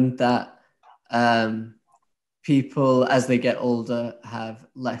known that people, as they get older, have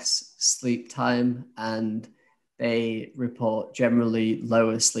less sleep time and they report generally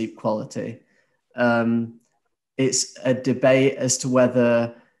lower sleep quality. It's a debate as to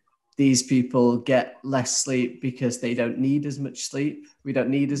whether these people get less sleep because they don't need as much sleep. We don't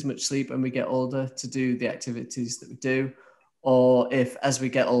need as much sleep when we get older to do the activities that we do, or if as we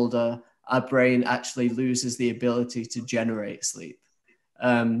get older, our brain actually loses the ability to generate sleep.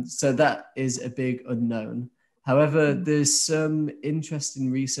 So that is a big unknown. However, there's some interesting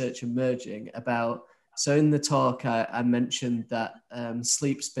research emerging about, so in the talk, I mentioned that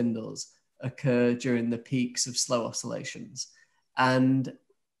sleep spindles occur during the peaks of slow oscillations. And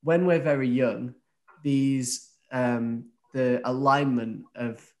when we're very young, these the alignment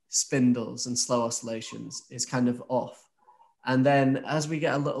of spindles and slow oscillations is kind of off. And then as we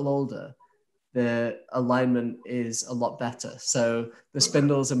get a little older, the alignment is a lot better. So the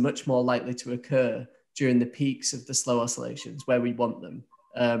spindles are much more likely to occur during the peaks of the slow oscillations where we want them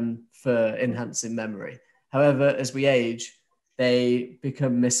for enhancing memory. However, as we age, they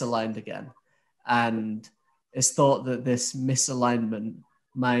become misaligned again. And it's thought that this misalignment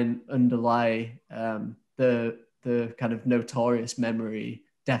might underlie the kind of notorious memory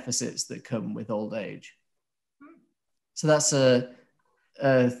deficits that come with old age. So that's a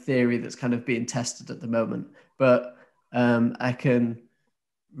theory that's kind of being tested at the moment. But I can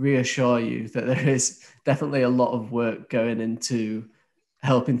reassure you that there is definitely a lot of work going into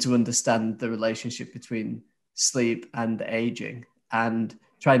helping to understand the relationship between sleep and aging and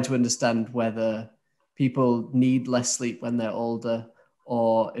trying to understand whether people need less sleep when they're older,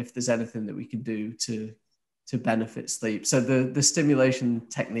 or if there's anything that we can do to benefit sleep. So the stimulation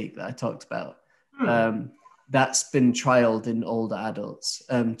technique that I talked about, that's been trialed in older adults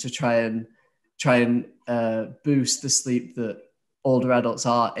to try and boost the sleep that older adults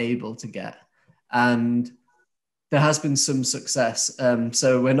are able to get. And there has been some success.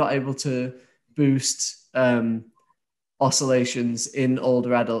 So we're not able to boost oscillations in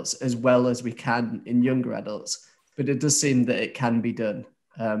older adults as well as we can in younger adults, but it does seem that it can be done.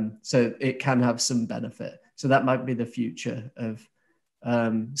 So it can have some benefit. So that might be the future of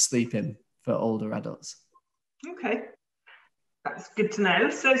sleeping for older adults. Okay, that's good to know.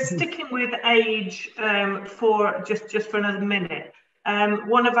 So sticking with age for just for another minute,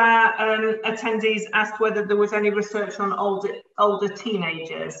 one of our attendees asked whether there was any research on older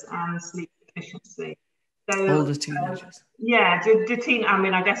teenagers and sleep efficiency. So, older teenagers. Yeah, I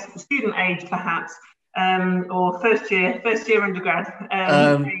mean, I guess student age perhaps, or first year undergrad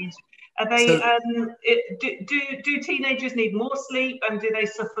age. Are they? Do teenagers need more sleep, and do they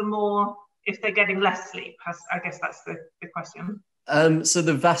suffer more if they're getting less sleep? I guess that's the question. So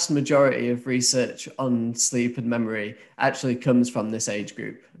the vast majority of research on sleep and memory actually comes from this age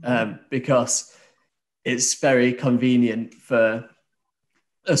group, because it's very convenient for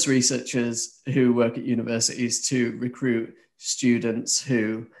us researchers who work at universities to recruit students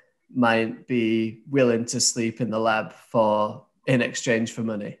who might be willing to sleep in the lab in exchange for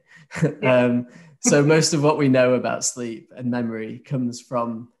money. Yeah. So most of what we know about sleep and memory comes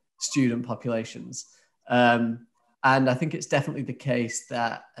from student populations. And I think it's definitely the case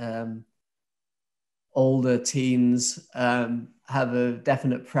that older teens have a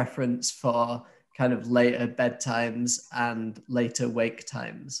definite preference for kind of later bedtimes and later wake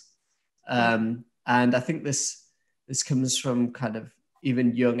times. And I think this comes from kind of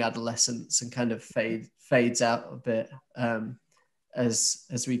even young adolescence and kind of fades out a bit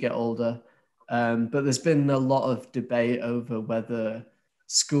as we get older. But there's been a lot of debate over whether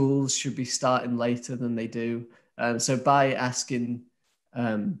schools should be starting later than they do. So by asking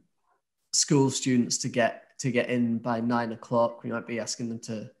school students to get in by 9 o'clock, we might be asking them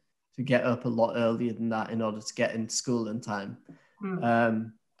to get up a lot earlier than that in order to get into school in time.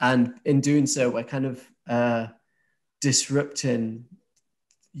 And in doing so, we're kind of disrupting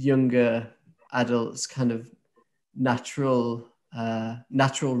younger adults' kind of natural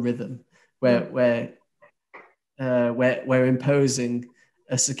rhythm, where we're imposing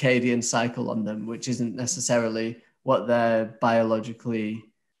a circadian cycle on them, which isn't necessarily what they're biologically,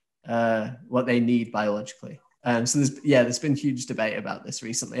 what they need biologically. So there's been huge debate about this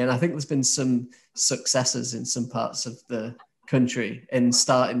recently, and I think there's been some successes in some parts of the country in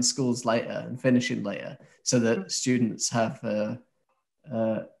starting schools later and finishing later, so that students have a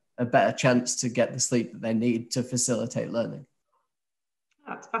better chance to get the sleep that they need to facilitate learning.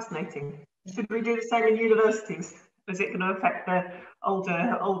 That's fascinating. Should we do the same in universities? Is it going to affect the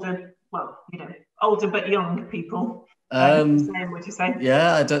older but young people? Same, would you say?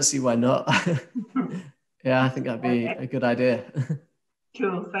 Yeah, I don't see why not. Yeah, I think that'd be a good idea.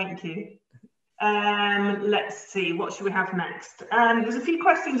 Cool, thank you. Let's see, what should we have next? There's a few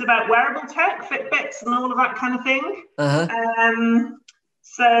questions about wearable tech, Fitbits and all of that kind of thing.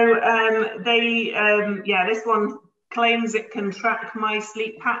 This one claims it can track my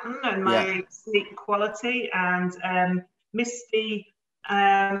sleep pattern and my sleep quality, and Misty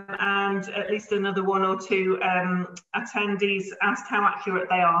and at least another one or two attendees asked how accurate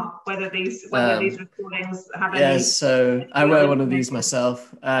they are, whether these recordings have any. Yes, so I wear one of these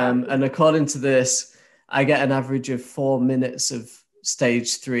myself, and according to this, I get an average of 4 minutes of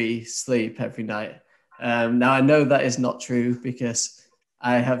stage 3 sleep every night. Now I know that is not true because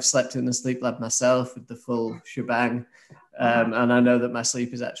I have slept in the sleep lab myself with the full shebang, and I know that my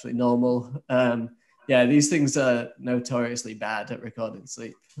sleep is actually normal. These things are notoriously bad at recording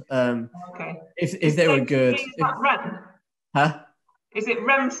sleep. If they were good. Is that REM? Huh? Is it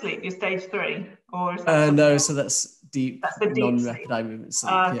REM sleep, your stage 3? Or is that no, so that's deep non-rapid eye movement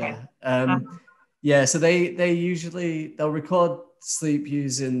sleep. So they'll record sleep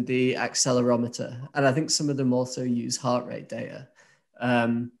using the accelerometer, and I think some of them also use heart rate data. They're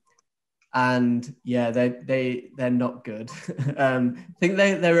not good. I think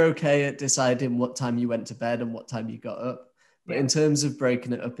they're okay at deciding what time you went to bed and what time you got up, but in terms of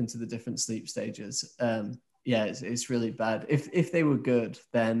breaking it up into the different sleep stages, it's really bad. If they were good,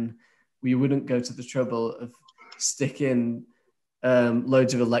 then we wouldn't go to the trouble of sticking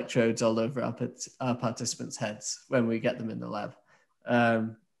loads of electrodes all over our participants' heads when we get them in the lab. I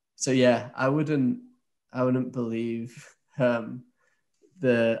wouldn't believe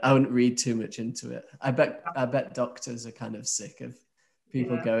I wouldn't read too much into it. I bet doctors are kind of sick of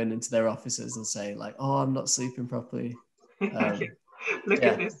people going into their offices and saying like, "Oh, I'm not sleeping properly." Look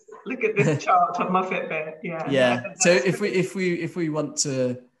at this chart on my Fitbit. Yeah. So if we want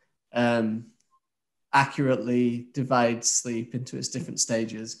to accurately divide sleep into its different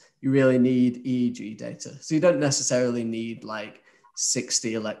stages, you really need EEG data. So you don't necessarily need like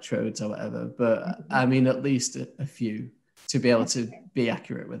 60 electrodes or whatever, but I mean at least a few to be able to be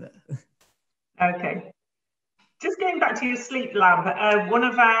accurate with it. Okay. Just going back to your sleep lab, one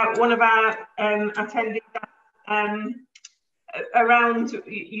of our attendees around,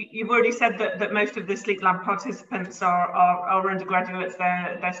 you've already said that most of the sleep lab participants are undergraduates,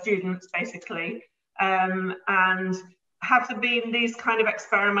 they're students basically, and have there been these kind of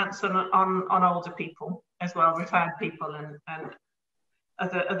experiments on older people as well, retired people and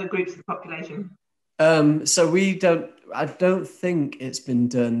other groups of the population? So I don't think it's been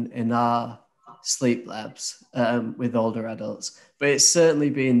done in our sleep labs with older adults, but it's certainly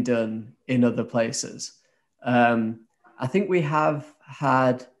being done in other places. I think we have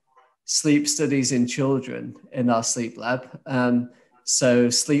had sleep studies in children in our sleep lab. So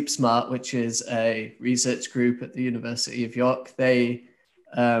Sleep Smart, which is a research group at the University of York, they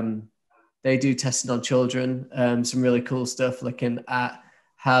do testing on children, some really cool stuff looking at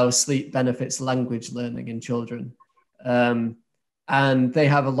how sleep benefits language learning in children. And they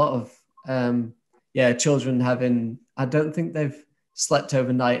have a lot of, children having, I don't think they've slept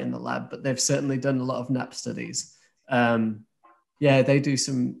overnight in the lab, but they've certainly done a lot of nap studies. They do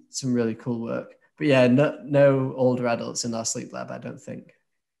some really cool work. But yeah, no older adults in our sleep lab, I don't think.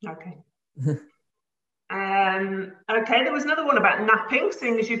 Okay. Okay, there was another one about napping,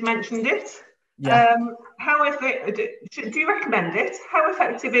 seeing as you've mentioned it. Yeah. Do you recommend it? How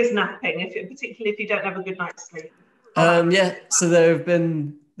effective is napping, particularly if you don't have a good night's sleep? So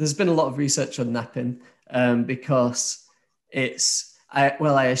there's been a lot of research on napping because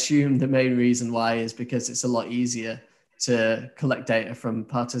I assume the main reason why is because it's a lot easier to collect data from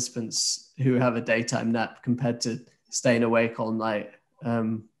participants who have a daytime nap compared to staying awake all night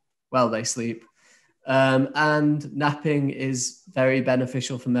while they sleep. And napping is very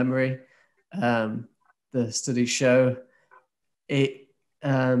beneficial for memory. The studies show it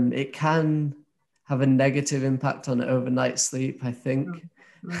can have a negative impact on overnight sleep, I think.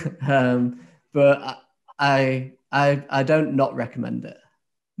 But I don't not recommend it.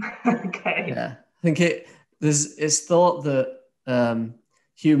 Okay. Yeah, I think it's thought that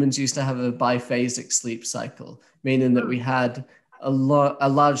humans used to have a biphasic sleep cycle, meaning that we had a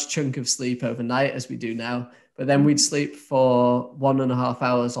large chunk of sleep overnight, as we do now, but then we'd sleep for 1.5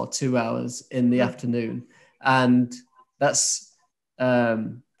 hours or 2 hours in the afternoon. And that's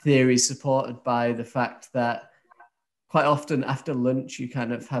theory supported by the fact that quite often after lunch, you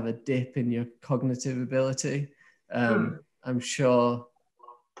kind of have a dip in your cognitive ability. I'm sure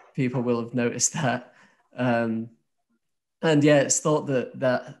people will have noticed that. And yeah, it's thought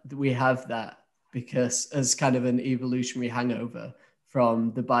that we have that because as kind of an evolutionary hangover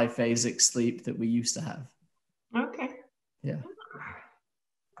from the biphasic sleep that we used to have. Okay. Yeah.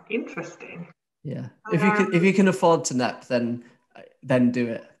 Interesting. Yeah. If you can afford to nap, then do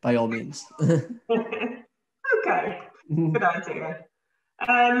it by all means. Okay. Good idea.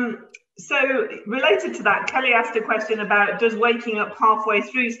 So related to that, Kelly asked a question about, does waking up halfway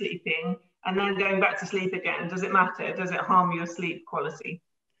through sleeping and then going back to sleep again, does it matter? Does it harm your sleep quality?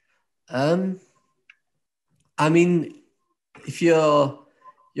 I mean, if you're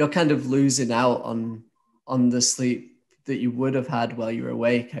kind of losing out on the sleep that you would have had while you were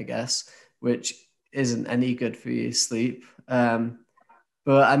awake, I guess, which isn't any good for your sleep.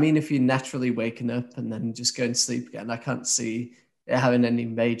 But I mean, if you're naturally waking up and then just going to sleep again, I can't see it having any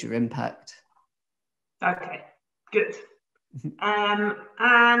major impact. Okay, good.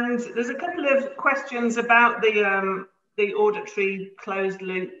 And there's a couple of questions about the auditory closed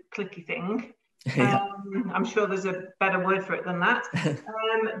loop clicky thing. Yeah. I'm sure there's a better word for it than that.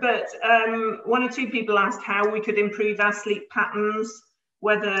 But one or two people asked how we could improve our sleep patterns,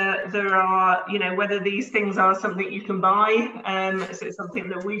 whether there are, whether these things are something you can buy. Is it something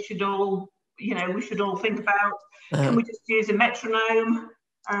that we should all think about? Can we just use a metronome?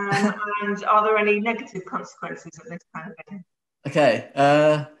 And are there any negative consequences of this kind of thing? Okay.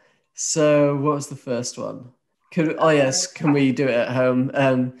 So what was the first one? Can we do it at home?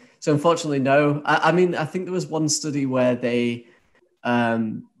 So unfortunately, no. I mean, I think there was one study where they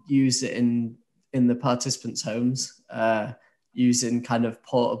used it in the participants' homes, using kind of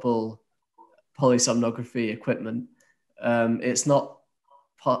portable polysomnography equipment. It's not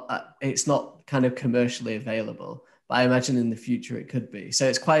kind of commercially available, but I imagine in the future it could be. So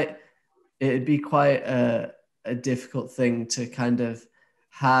it'd be quite a difficult thing to kind of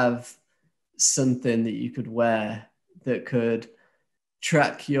have something that you could wear that could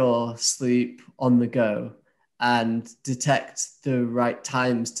track your sleep on the go and detect the right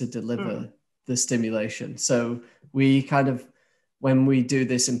times to deliver the stimulation. So we kind of, when we do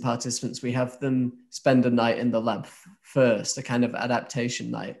this in participants, we have them spend a night in the lab first, a kind of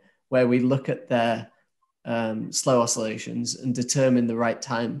adaptation night, where we look at their slow oscillations and determine the right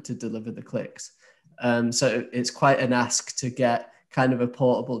time to deliver the clicks. So it's quite an ask to get kind of a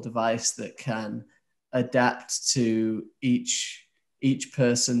portable device that can adapt to each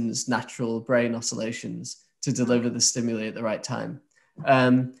person's natural brain oscillations to deliver the stimuli at the right time.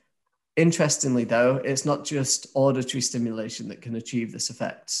 Interestingly, though, it's not just auditory stimulation that can achieve this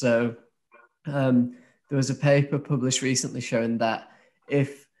effect. So there was a paper published recently showing that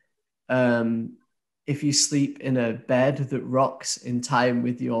if you sleep in a bed that rocks in time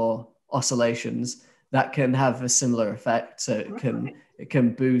with your oscillations, that can have a similar effect. So it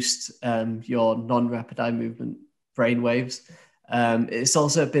can boost your non-rapid eye movement brain waves. It's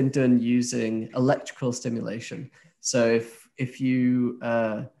also been done using electrical stimulation. So if you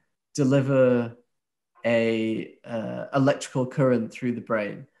deliver a electrical current through the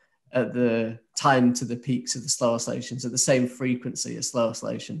brain at the time to the peaks of the slow oscillations at the same frequency as slow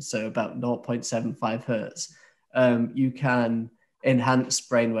oscillations, so about 0.75 hertz, you can enhance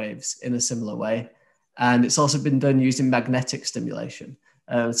brain waves in a similar way. And it's also been done using magnetic stimulation.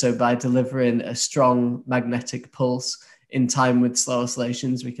 So by delivering a strong magnetic pulse in time with slow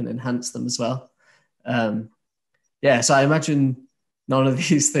oscillations, we can enhance them as well. So I imagine none of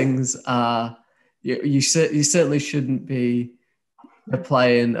these things are, you certainly shouldn't be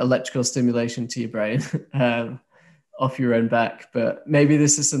applying electrical stimulation to your brain off your own back, but maybe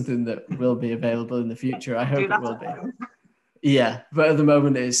this is something that will be available in the future. I hope it will be. Yeah, but at the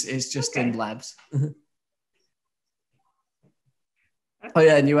moment it's just in labs. Oh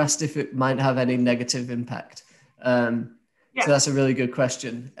yeah, and you asked if it might have any negative impact. So that's a really good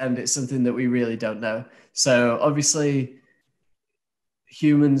question, and it's something that we really don't know. So obviously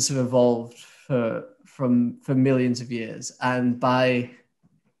humans have evolved for millions of years, and by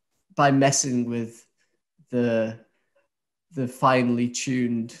messing with the finely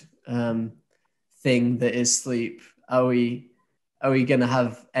tuned thing that is sleep, are we going to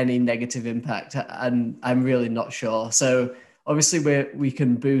have any negative impact? And I'm really not sure. So obviously we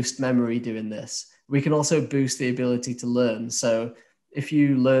can boost memory doing this. We can also boost the ability to learn. So if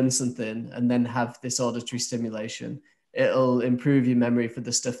you learn something and then have this auditory stimulation, it'll improve your memory for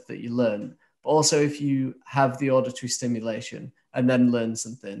the stuff that you learn. But also if you have the auditory stimulation and then learn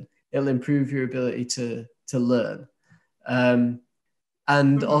something, it'll improve your ability to learn.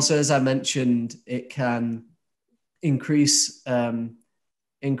 And also, as I mentioned, it can increase the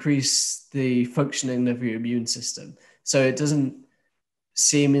functioning of your immune system. So it doesn't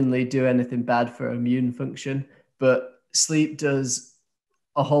seemingly do anything bad for immune function, but sleep does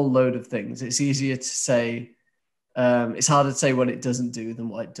a whole load of things. It's easier to say, it's harder to say what it doesn't do than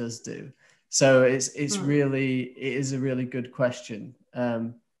what it does do. So it is a really good question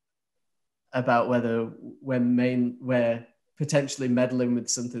about whether we're potentially meddling with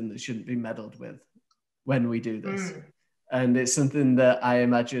something that shouldn't be meddled with when we do this. And it's something that I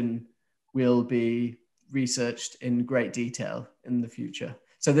imagine will be researched in great detail in the future.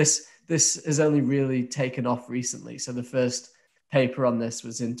 So this has only really taken off recently. So the first paper on this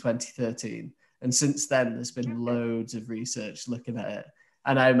was in 2013. And since then, there's been loads of research looking at it.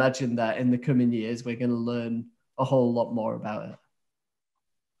 And I imagine that in the coming years, we're going to learn a whole lot more about it.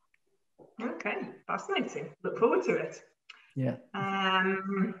 Okay, fascinating. Look forward to it. Yeah.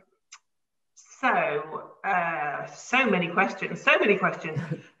 So many questions. Let's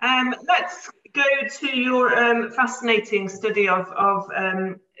go to your fascinating study of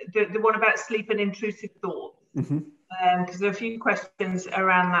the one about sleep and intrusive thoughts. Because there are a few questions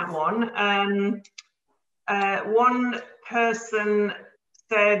around that one. One person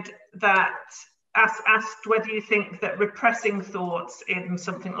said that asked whether you think that repressing thoughts in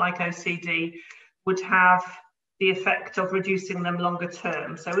something like OCD would have the effect of reducing them longer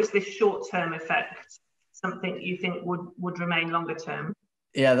term. So is this short-term effect something you think would remain longer term?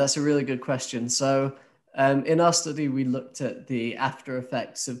 Yeah, that's a really good question. So in our study, we looked at the after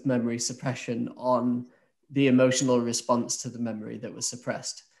effects of memory suppression on the emotional response to the memory that was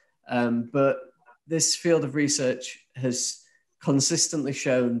suppressed. But this field of research has consistently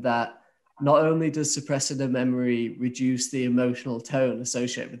shown that not only does suppressing a memory reduce the emotional tone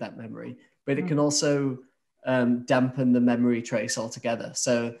associated with that memory, but it can also dampen the memory trace altogether.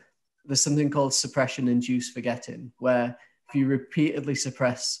 So there's something called suppression-induced forgetting, where if you repeatedly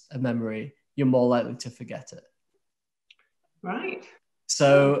suppress a memory, you're more likely to forget it. Right.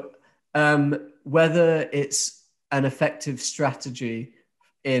 So whether it's an effective strategy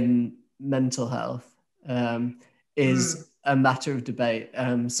in mental health is a matter of debate.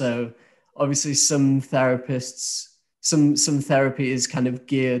 So obviously some therapists, some therapy is kind of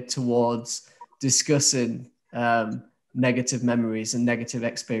geared towards discussing negative memories and negative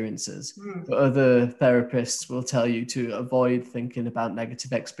experiences. But other therapists will tell you to avoid thinking about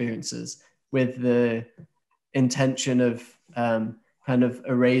negative experiences with the intention of kind of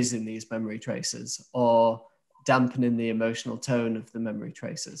erasing these memory traces or dampening the emotional tone of the memory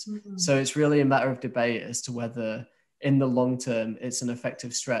traces. So it's really a matter of debate as to whether in the long term it's an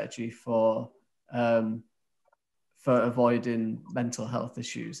effective strategy for avoiding mental health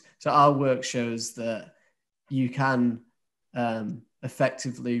issues. So our work shows that you can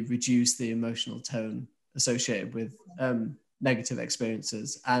effectively reduce the emotional tone associated with negative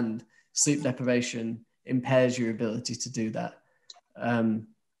experiences, and sleep deprivation impairs your ability to do that.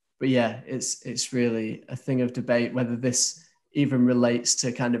 But yeah, it's really a thing of debate whether this even relates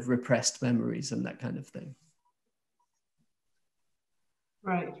to kind of repressed memories and that kind of thing.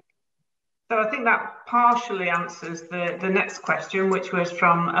 Right. So I think that partially answers the next question, which was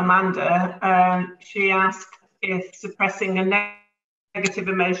from Amanda. She asked if suppressing a negative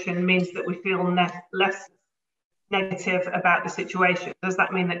emotion means that we feel less negative about the situation. Does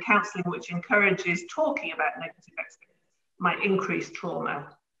that mean that counselling, which encourages talking about negative experiences, might increase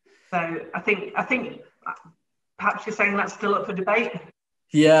trauma? So I think perhaps you're saying that's still up for debate.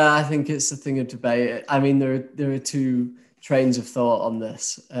 Yeah, I think it's a thing of debate. I mean, there are two trains of thought on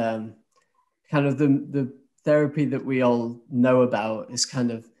this. Kind of the therapy that we all know about is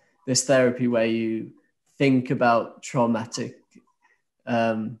kind of this therapy where you think about traumatic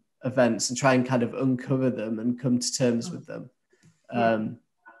events and try and kind of uncover them and come to terms with them.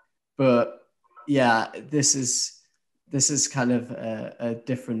 But yeah, this is kind of a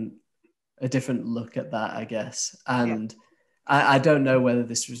different look at that, I guess. And I don't know whether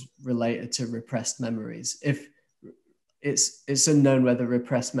this was related to repressed memories. If it's unknown whether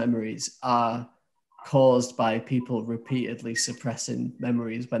repressed memories are caused by people repeatedly suppressing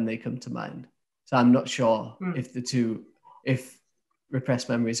memories when they come to mind. So I'm not sure if repressed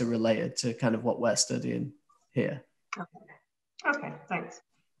memories are related to kind of what we're studying here. Okay, thanks.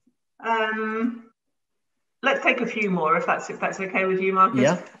 Let's take a few more if that's okay with you, Marcus.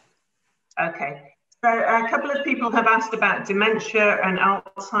 Yeah. Okay. So a couple of people have asked about dementia and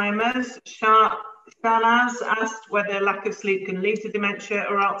Alzheimer's. Shanaz asked whether lack of sleep can lead to dementia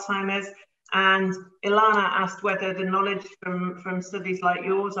or Alzheimer's, and Ilana asked whether the knowledge from studies like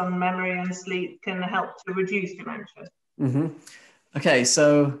yours on memory and sleep can help to reduce dementia. Okay,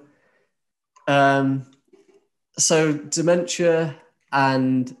 so dementia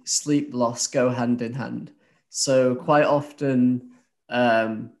and sleep loss go hand in hand. So quite often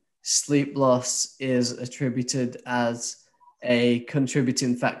sleep loss is attributed as a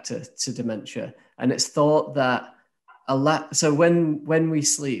contributing factor to dementia. And it's thought that so when we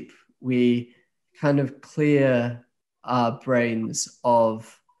sleep, we kind of clear our brains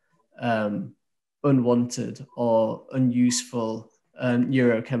of unwanted or unuseful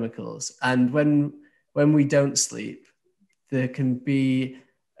neurochemicals. And when we don't sleep, there can be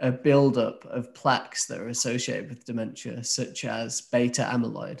a buildup of plaques that are associated with dementia, such as beta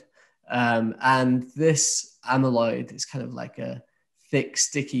amyloid. And this amyloid is kind of like a thick,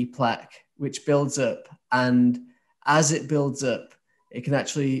 sticky plaque, which builds up. And as it builds up, it can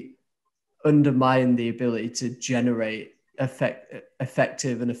actually undermine the ability to generate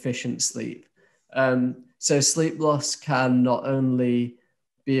effective and efficient sleep. So sleep loss can not only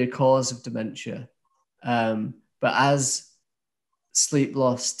be a cause of dementia, but as sleep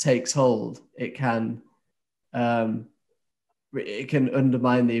loss takes hold, it can undermine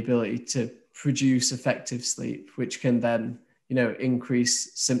the ability to produce effective sleep, which can then,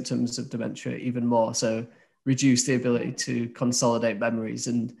 increase symptoms of dementia even more. So reduce the ability to consolidate memories,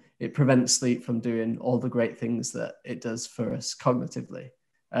 and it prevents sleep from doing all the great things that it does for us cognitively,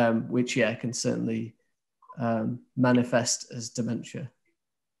 which can certainly manifest as dementia.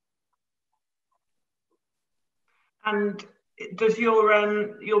 And does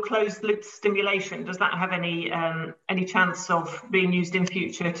your closed loop stimulation, does that have any chance of being used in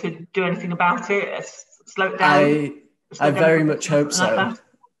future to do anything about it? Slow it down? I very much hope so.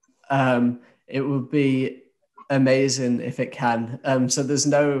 It would be amazing if it can. So there's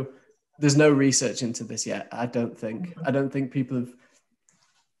no research into this yet. I don't think people have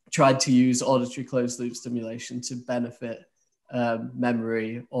tried to use auditory closed loop stimulation to benefit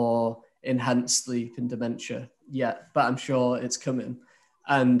memory or enhanced sleep in dementia yet, but I'm sure it's coming.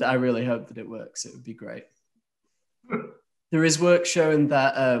 And I really hope that it works. It would be great. There is work showing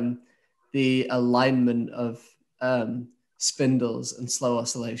that the alignment of spindles and slow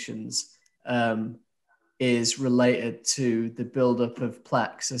oscillations is related to the buildup of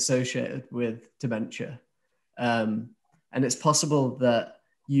plaques associated with dementia. And it's possible that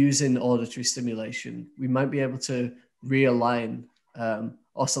using auditory stimulation, we might be able to realign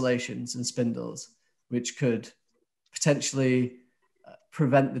oscillations and spindles, which could potentially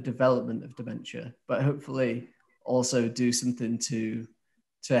prevent the development of dementia, but hopefully also do something to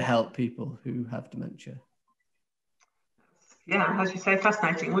help people who have dementia. Yeah, as you say,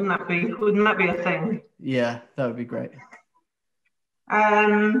 fascinating. Wouldn't that be a thing? Yeah, that would be great.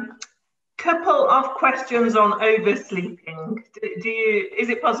 Couple of questions on oversleeping. Is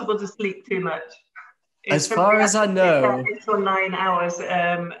it possible to sleep too much? As far as I know, 8 or 9 hours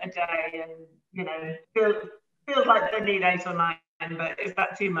a day, and feels like they need 8 or 9, but is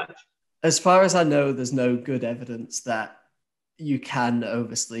that too much? As far as I know, there's no good evidence that you can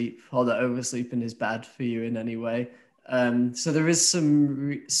oversleep or that oversleeping is bad for you in any way. So there is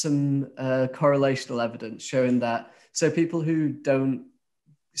some correlational evidence showing that. So people who don't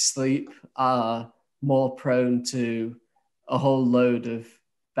sleep are more prone to a whole load of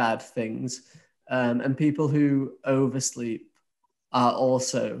bad things. And people who oversleep are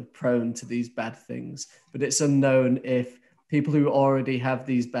also prone to these bad things. But it's unknown if people who already have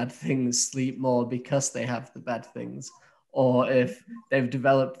these bad things sleep more because they have the bad things, or if they've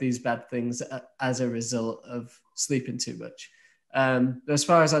developed these bad things as a result of sleeping too much. As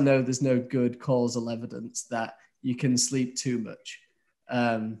far as I know, there's no good causal evidence that you can sleep too much.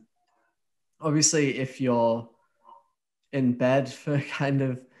 Obviously, if you're in bed for kind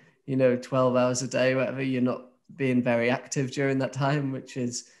of 12 hours a day, whatever, you're not being very active during that time, which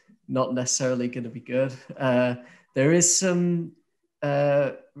is not necessarily going to be good. There is some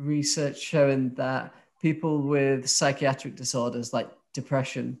research showing that people with psychiatric disorders like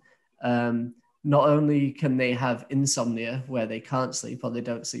depression, not only can they have insomnia where they can't sleep or they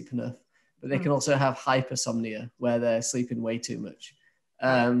don't sleep enough, but they can also have hypersomnia where they're sleeping way too much.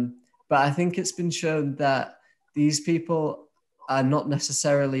 But I think it's been shown that these people are not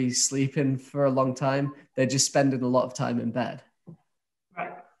necessarily sleeping for a long time. They're just spending a lot of time in bed.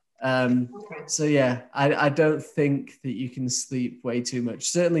 Right. So yeah, I don't think that you can sleep way too much.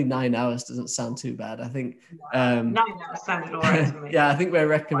 Certainly 9 hours doesn't sound too bad. I think 9 hours sounded all right to me. Yeah, I think we're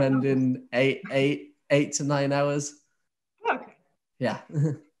recommending eight to 9 hours. Okay. Yeah.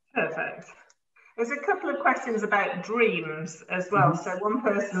 Perfect. There's a couple of questions about dreams as well. So one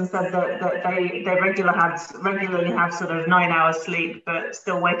person said that they regularly have sort of 9 hours sleep, but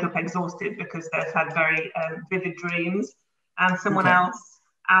still wake up exhausted because they've had very vivid dreams. And someone else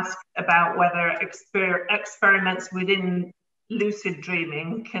asked about whether experiments within lucid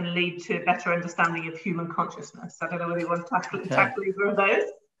dreaming can lead to a better understanding of human consciousness. I don't know whether you want to tackle either of those.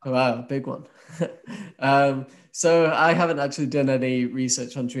 Oh, wow, big one. So I haven't actually done any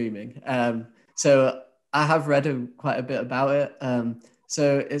research on dreaming. So I have read quite a bit about it.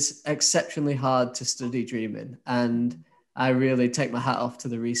 So it's exceptionally hard to study dreaming. And I really take my hat off to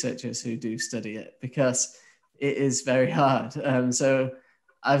the researchers who do study it because it is very hard. So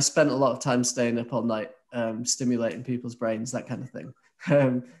I've spent a lot of time staying up all night, stimulating people's brains, that kind of thing.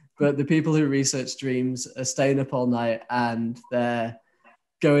 But the people who research dreams are staying up all night and they're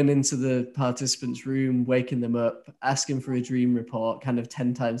going into the participants' room, waking them up, asking for a dream report kind of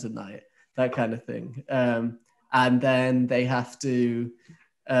 10 times a night, that kind of thing. And then they have to,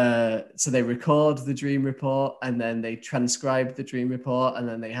 so they record the dream report and then they transcribe the dream report and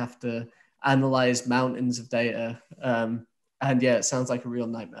then they have to analyze mountains of data. And yeah, it sounds like a real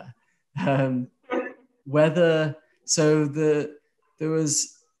nightmare. There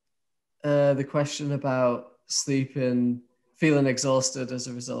was the question about sleeping, feeling exhausted as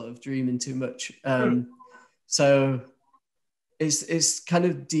a result of dreaming too much. So it's kind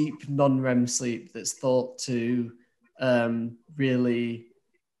of deep non-REM sleep that's thought to really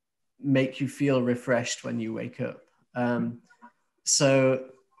make you feel refreshed when you wake up. So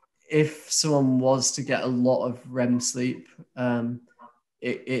if someone was to get a lot of REM sleep,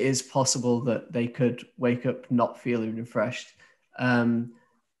 it is possible that they could wake up not feeling refreshed.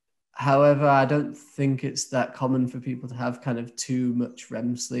 However, I don't think it's that common for people to have kind of too much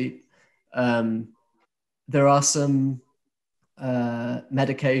REM sleep. There are some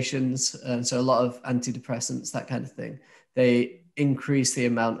medications, so a lot of antidepressants, that kind of thing. They increase the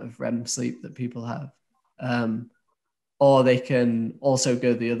amount of REM sleep that people have. Or they can also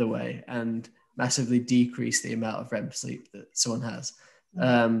go the other way and massively decrease the amount of REM sleep that someone has.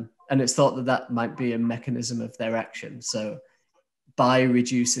 And it's thought that that might be a mechanism of their action. So by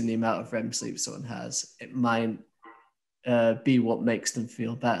reducing the amount of REM sleep someone has, it might be what makes them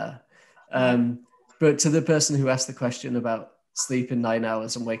feel better. But to the person who asked the question about sleeping 9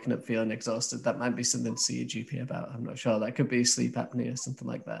 hours and waking up feeling exhausted, that might be something to see your GP about. I'm not sure. That could be sleep apnea or something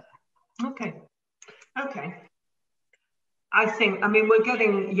like that. Okay. I mean, we're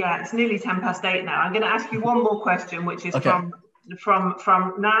getting, it's nearly 8:10 now. I'm going to ask you one more question, which is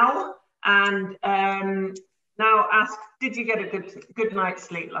from now. And now ask, did you get a good night's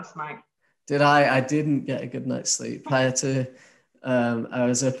sleep last night? Did I? I didn't get a good night's sleep. Prior to, I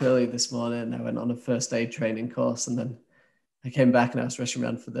was up early this morning. I went on a first aid training course, and then I came back and I was rushing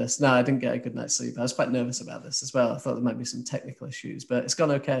around for this. No, I didn't get a good night's sleep. I was quite nervous about this as well. I thought there might be some technical issues, but it's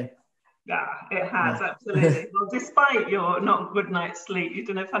gone okay. Yeah, it has, absolutely. Well, despite your not good night's sleep, you've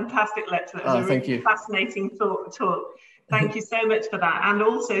done a fantastic lecture. That was a really fascinating talk. Thank you so much for that, and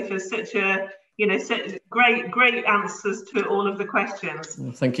also for such a, such great answers to all of the questions.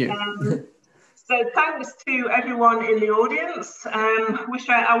 Well, thank you. So thanks to everyone in the audience. I wish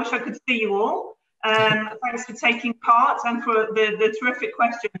I could see you all. Thanks for taking part and for the terrific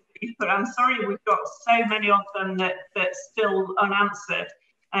questions that you've put. I'm sorry we've got so many of them that's still unanswered.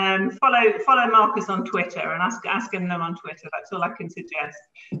 Follow Marcus on Twitter and asking them on Twitter. That's all I can suggest.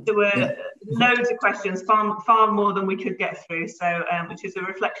 There were loads of questions, far more than we could get through. So, which is a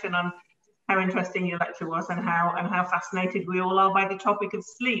reflection on how interesting your lecture was and how fascinated we all are by the topic of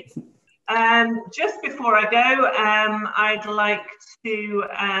sleep. Just before I go, I'd like to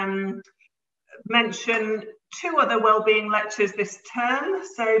mention 2 other wellbeing lectures this term.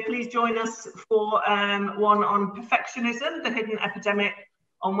 So please join us for one on perfectionism, the hidden epidemic,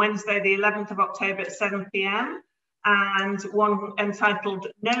 on Wednesday, the 11th of October at 7 p.m. and one entitled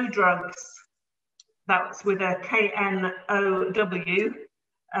No Drugs. That's with a KNOW.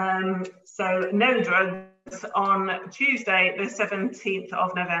 So No Drugs on Tuesday, the 17th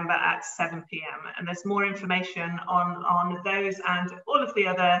of November at 7 p.m. And there's more information on those and all of the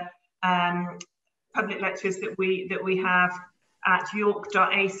other public lectures that we have at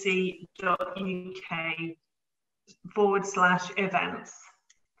york.ac.uk/events.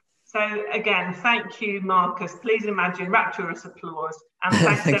 So again, thank you, Marcus. Please imagine rapturous applause, and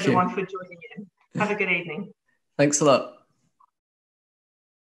thanks everyone for joining in. Have a good evening. Thanks a lot.